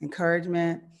shoulder,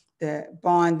 encouragement, the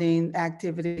bonding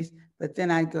activities, but then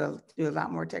I go do a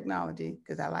lot more technology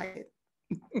because I like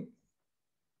it.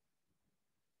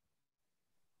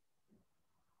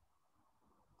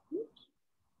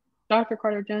 Dr.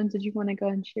 Carter-Jones, did you want to go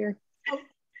and share?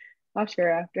 I'll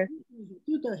share after.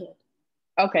 You go ahead.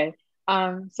 Okay.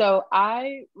 So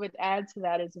I would add to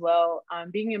that as well.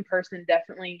 Being in person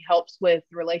definitely helps with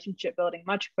relationship building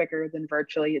much quicker than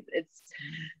virtually. It's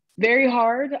very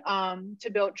hard to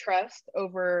build trust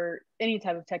over any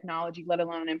type of technology, let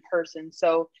alone in person.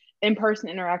 So in-person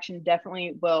interaction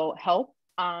definitely will help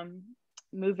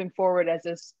moving forward as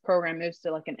this program moves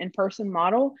to like an in-person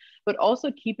model, but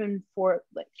also keeping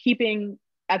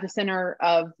at the center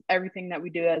of everything that we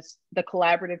do as the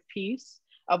collaborative piece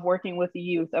of working with the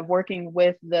youth, of working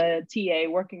with the TA,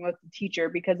 working with the teacher,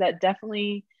 because that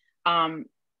definitely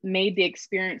made the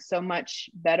experience so much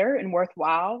better and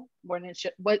worthwhile when it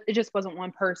just wasn't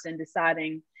one person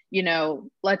deciding, you know,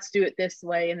 let's do it this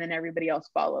way and then everybody else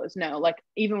follows. No, like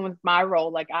even with my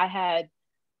role, like I had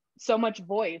so much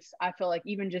voice. I feel like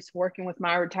even just working with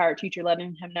my retired teacher,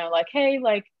 letting him know like, hey,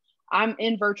 like I'm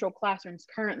in virtual classrooms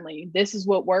currently. This is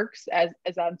what works as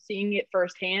I'm seeing it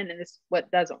firsthand, and this is what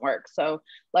doesn't work. So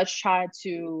let's try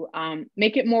to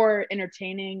make it more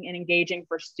entertaining and engaging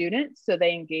for students so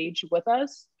they engage with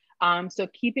us. So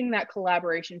keeping that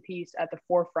collaboration piece at the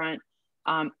forefront,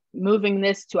 moving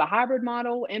this to a hybrid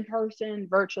model, in person,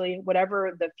 virtually,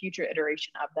 whatever the future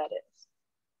iteration of that is.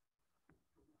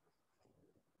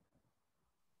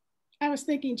 I was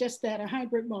thinking just that, a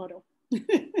hybrid model.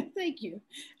 Thank you.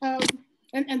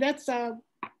 And that's,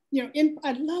 you know,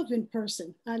 I love in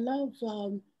person. I love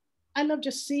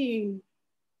just seeing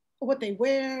what they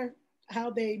wear,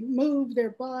 how they move their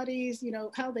bodies, you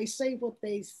know, how they say what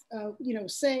they, you know,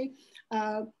 say.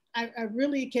 I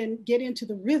really can get into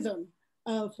the rhythm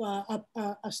of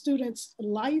a student's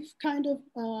life kind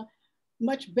of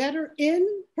much better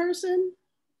in person.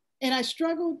 And I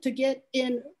struggled to get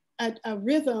in a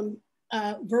rhythm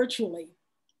virtually.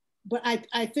 But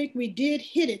I think we did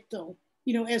hit it though,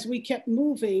 you know, as we kept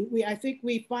moving. I think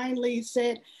we finally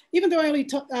said, even though I only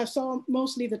saw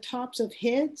mostly the tops of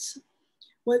heads,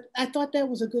 but I thought that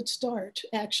was a good start,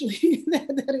 actually.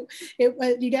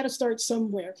 You got to start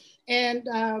somewhere. And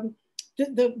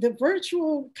the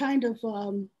virtual kind of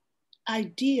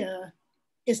idea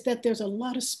is that there's a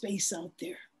lot of space out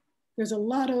there. There's a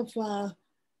lot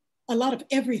of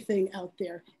everything out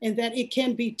there, and that it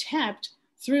can be tapped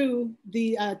through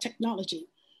the technology.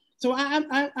 So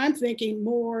I'm thinking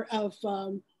more of,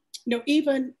 you know,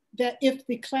 even that if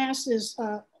the class is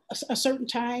a certain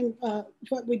time,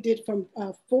 what we did from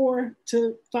 4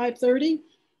 to 5:30,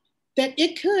 that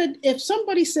it could, if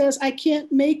somebody says, I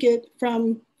can't make it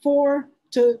from 4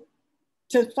 to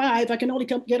 5, I can only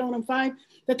get on 5,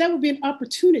 that would be an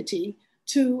opportunity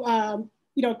to,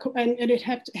 you know, and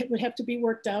it would have to be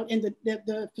worked out, and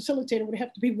the facilitator would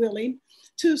have to be willing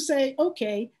to say,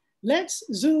 okay, let's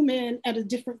zoom in at a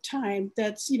different time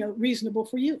that's, you know, reasonable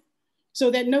for you, so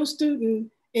that no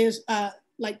student is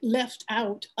like left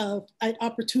out of an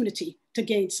opportunity to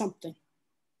gain something.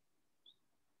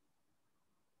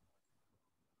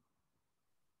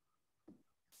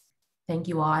 Thank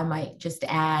you all. I might just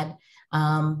add,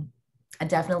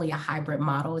 definitely a hybrid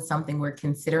model is something we're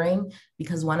considering,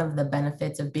 because one of the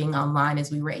benefits of being online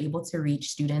is we were able to reach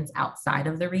students outside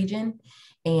of the region.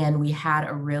 And we had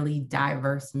a really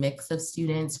diverse mix of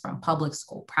students from public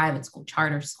school, private school,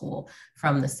 charter school,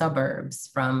 from the suburbs,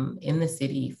 from in the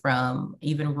city, from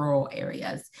even rural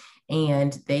areas.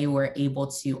 And they were able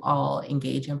to all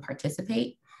engage and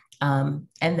participate. And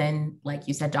then, like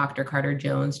you said, Dr.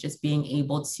 Carter-Jones, just being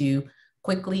able to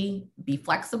quickly be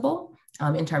flexible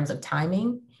in terms of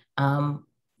timing,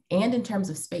 and in terms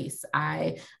of space.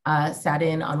 I sat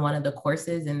in on one of the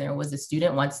courses, and there was a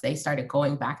student, once they started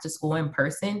going back to school in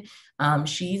person,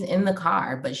 she's in the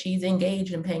car, but she's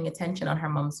engaged and paying attention on her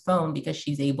mom's phone because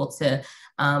she's able to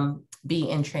be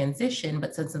in transition,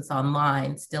 but since it's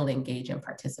online, still engage and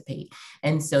participate.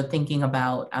 And so thinking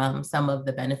about some of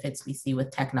the benefits we see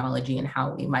with technology and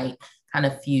how we might kind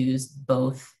of fuse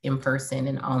both in person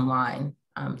and online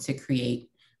to create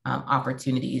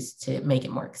opportunities to make it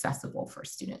more accessible for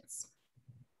students.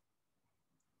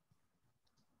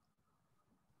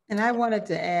 And I wanted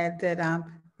to add that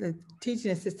the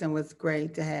teaching assistant was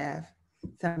great to have.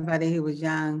 Somebody who was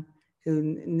young, who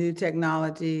knew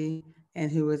technology,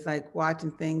 and who was like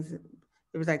watching things.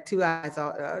 It was like 2 eyes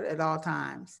at all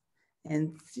times.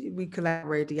 And we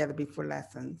collaborated together before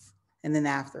lessons. And then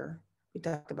after, we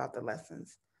talked about the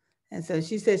lessons. And so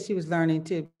she said she was learning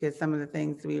too, because some of the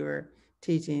things we were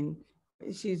teaching,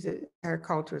 her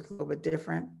culture is a little bit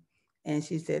different. And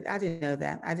she said, I didn't know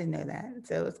that. I didn't know that.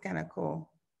 So it's kind of cool.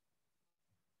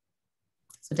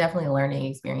 So definitely a learning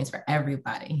experience for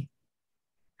everybody.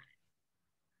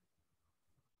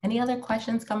 Any other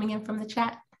questions coming in from the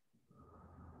chat?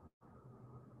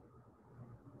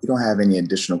 We don't have any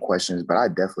additional questions, but I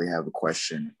definitely have a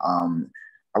question.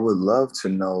 I would love to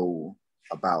know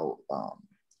about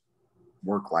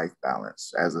work-life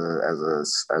balance. As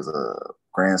a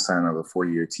grandson of a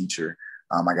 40-year teacher,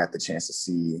 I got the chance to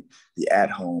see the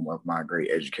at-home of my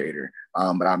great educator.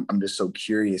 But I'm just so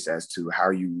curious as to how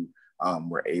you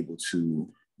were able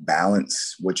to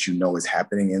balance what you know is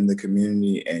happening in the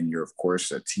community, and you're of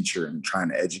course a teacher and trying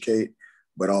to educate,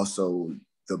 but also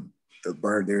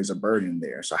there's a burden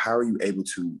there. So how are you able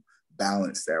to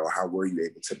balance that, or how were you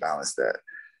able to balance that?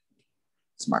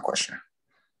 That's my question.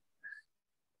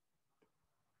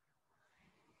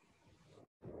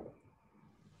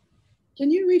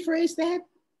 Can you rephrase that?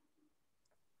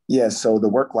 Yeah, so the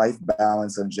work-life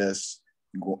balance of just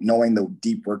knowing the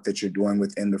deep work that you're doing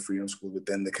within the Freedom School,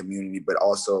 within the community, but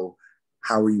also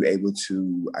how were you able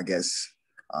to, I guess,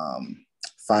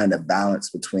 find a balance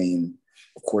between,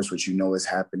 of course, what you know is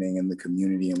happening in the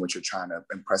community and what you're trying to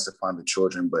impress upon the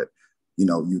children, but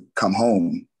you come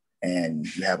home and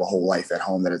you have a whole life at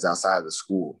home that is outside of the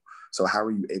school. So how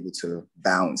are you able to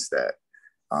balance that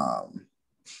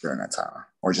during that time,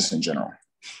 or just in general?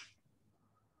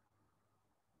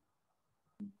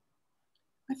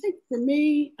 I think for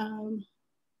me, I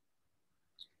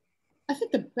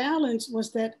think the balance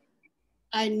was that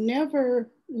I never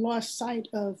lost sight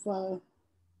of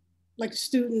like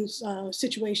students'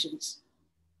 situations,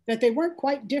 that they weren't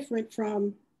quite different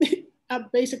from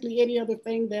basically any other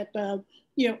thing that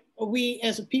we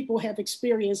as a people have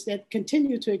experienced, that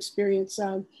continue to experience.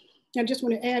 I just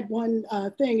want to add one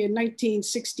thing. In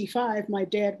 1965, my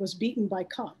dad was beaten by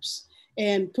cops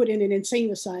and put in an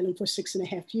insane asylum for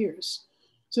 6.5 years.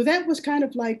 So that was kind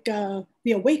of like the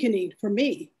awakening for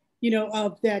me,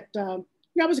 of that.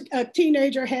 I was a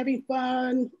teenager having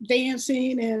fun,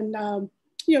 dancing, and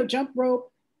jump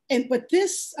rope, but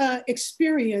this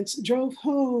experience drove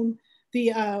home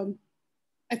the.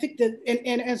 I think that,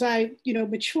 and as I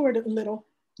matured a little,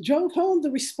 drove home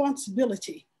the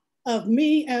responsibility of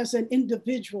me as an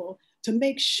individual to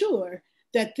make sure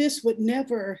that this would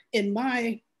never, in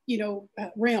my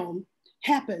realm,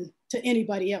 happen to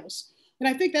anybody else. And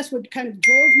I think that's what kind of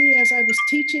drove me as I was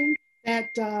teaching, that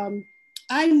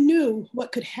I knew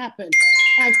what could happen.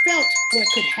 I felt what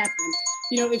could happen,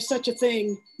 if such a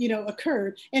thing,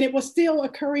 occurred. And it was still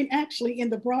occurring actually in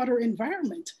the broader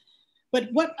environment. But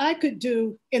what I could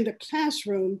do in the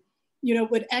classroom,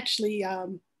 would actually,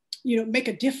 make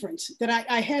a difference, that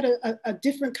I had a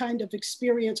different kind of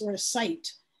experience or a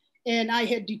sight. And I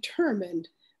had determined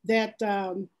that,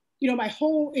 my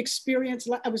whole experience,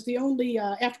 I was the only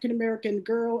African-American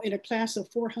girl in a class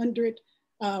of 400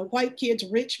 white kids,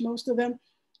 rich, most of them.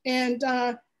 And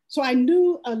so I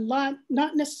knew a lot,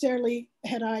 not necessarily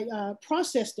had I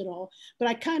processed it all, but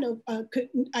I kind of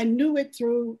I knew it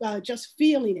through just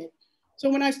feeling it. So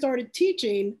when I started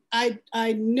teaching, I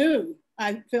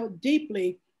felt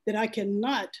deeply that I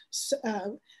cannot,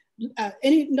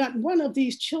 not one of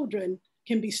these children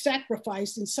can be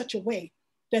sacrificed in such a way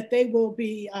that they will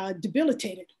be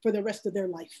debilitated for the rest of their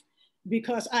life,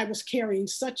 because I was carrying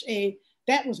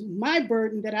that was my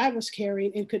burden that I was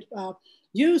carrying, and could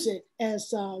use it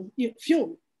as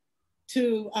fuel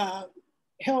to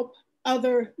help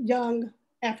other young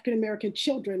African-American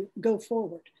children go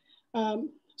forward.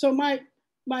 So my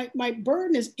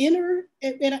burden is inner,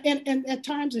 and at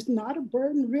times it's not a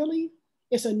burden really,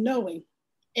 it's a knowing,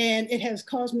 and it has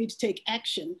caused me to take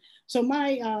action. So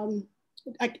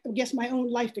I guess my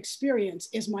own life experience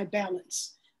is my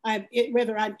balance.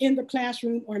 Whether I'm in the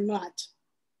classroom or not,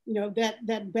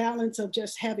 that balance of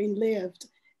just having lived,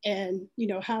 and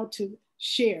how to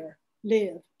share,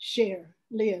 live, share,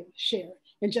 live, share,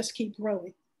 and just keep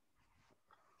growing.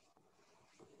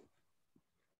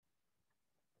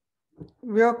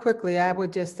 Real quickly, I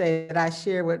would just say that I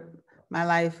share what my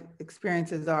life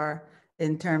experiences are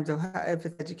in terms of if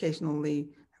it's educationally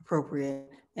appropriate.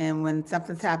 And when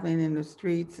something's happening in the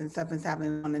streets and something's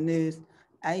happening on the news,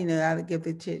 I would give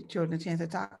the children a chance to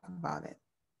talk about it.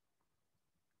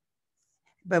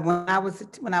 But when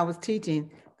I was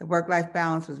teaching, the work-life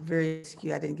balance was very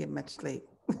skewed. I didn't get much sleep.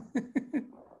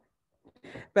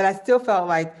 But I still felt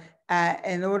like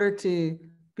in order to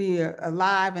be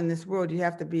alive in this world, you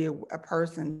have to be a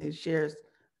person who shares,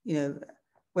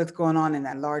 what's going on in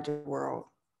that larger world.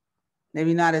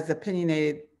 Maybe not as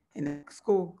opinionated in the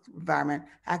school environment.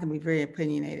 I can be very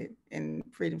opinionated in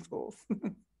freedom schools.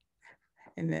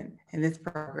 And then in this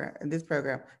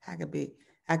program,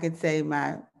 I could say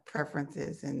my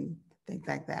preferences and things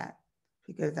like that,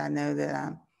 because I know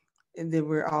that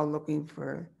we're all looking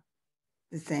for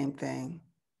the same thing.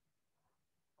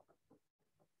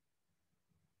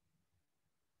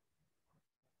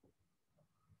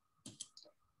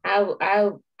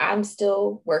 I'm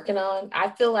still working on,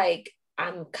 I feel like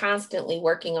I'm constantly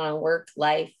working on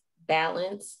work-life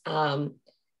balance.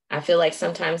 I feel like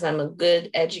sometimes I'm a good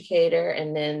educator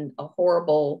and then a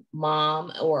horrible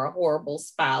mom or a horrible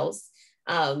spouse.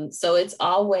 So it's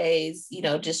always,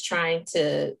 just trying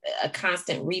to a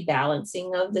constant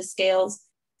rebalancing of the scales.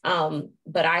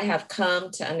 But I have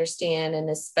come to understand, and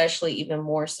especially even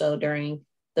more so during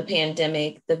the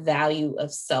pandemic, the value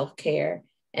of self-care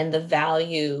and the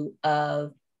value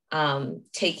of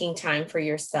taking time for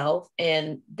yourself,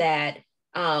 and that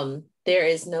there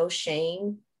is no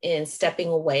shame in stepping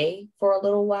away for a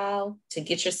little while to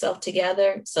get yourself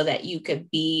together so that you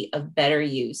could be of better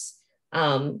use.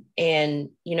 And,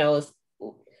 if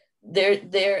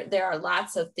there are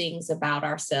lots of things about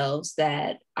ourselves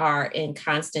that are in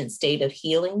constant state of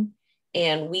healing,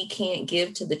 and we can't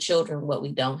give to the children what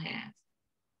we don't have.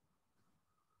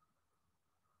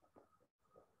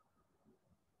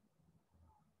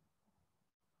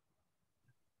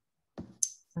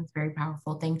 That's very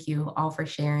powerful. Thank you all for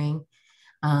sharing.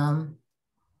 And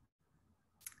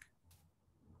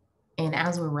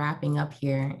as we're wrapping up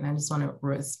here, and I just want to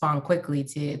respond quickly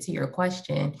to your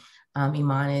question,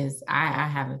 Iman, is I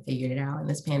haven't figured it out, and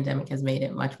this pandemic has made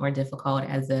it much more difficult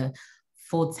as a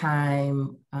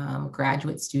full-time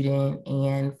graduate student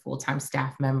and full-time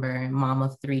staff member and mom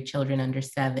of 3 children under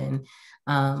 7,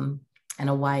 and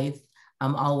a wife.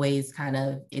 I'm always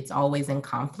it's always in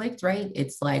conflict, right?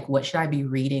 It's like, what should I be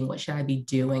reading? What should I be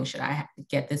doing? Should I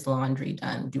get this laundry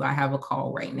done? Do I have a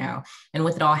call right now? And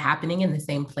with it all happening in the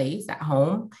same place at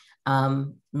home,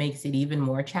 makes it even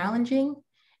more challenging.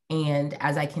 And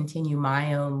as I continue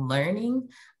my own learning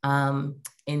and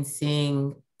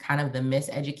seeing kind of the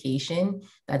miseducation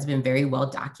that's been very well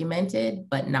documented,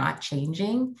 but not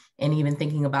changing. And even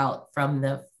thinking about from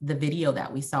the video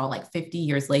that we saw like 50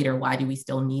 years later, why do we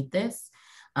still need this?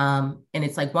 And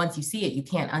it's like, once you see it, you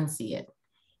can't unsee it.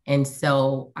 And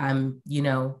so I'm,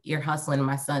 ear hustling in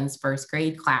my son's first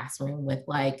grade classroom with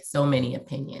like so many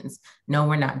opinions. No,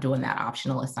 we're not doing that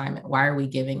optional assignment. Why are we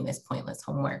giving this pointless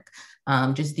homework?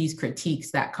 Just these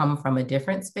critiques that come from a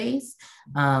different space.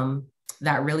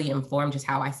 That really inform just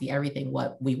how I see everything,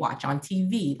 what we watch on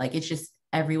TV. Like, it's just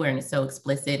everywhere and it's so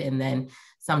explicit. And then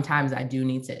sometimes I do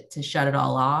need to shut it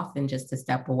all off and just to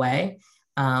step away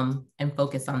and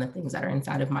focus on the things that are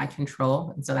inside of my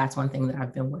control. And so that's one thing that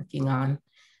I've been working on,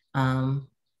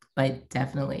 but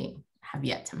definitely have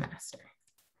yet to master.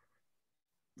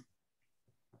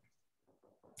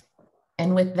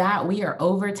 And with that, we are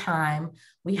over time.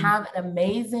 We have an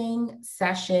amazing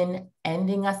session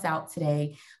ending us out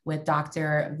today with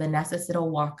Dr. Vanessa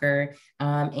Siddle-Walker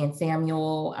and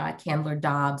Samuel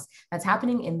Candler-Dobbs. That's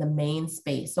happening in the main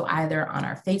space. So either on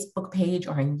our Facebook page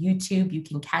or on YouTube, you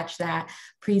can catch that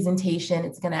presentation.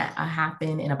 It's gonna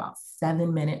happen in about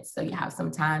 7 minutes. So you have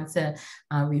some time to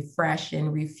refresh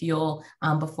and refuel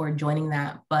before joining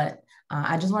that. But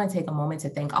I just want to take a moment to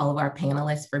thank all of our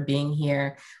panelists for being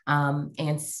here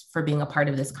and for being a part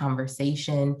of this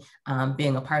conversation,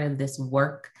 being a part of this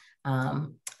work.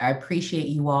 I appreciate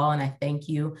you all, and I thank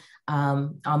you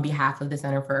on behalf of the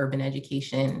Center for Urban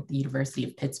Education at the University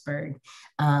of Pittsburgh.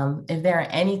 If there are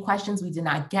any questions we did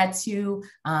not get to,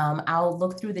 I'll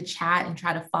look through the chat and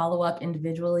try to follow up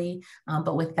individually.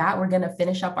 But with that, we're going to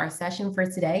finish up our session for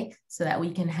today so that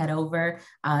we can head over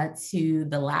to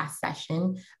the last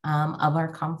session of our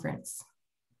conference.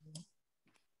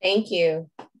 Thank you.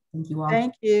 Thank you all.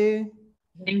 Thank you.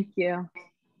 Thank you.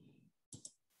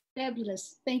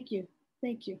 Fabulous. Thank you.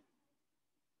 Thank you.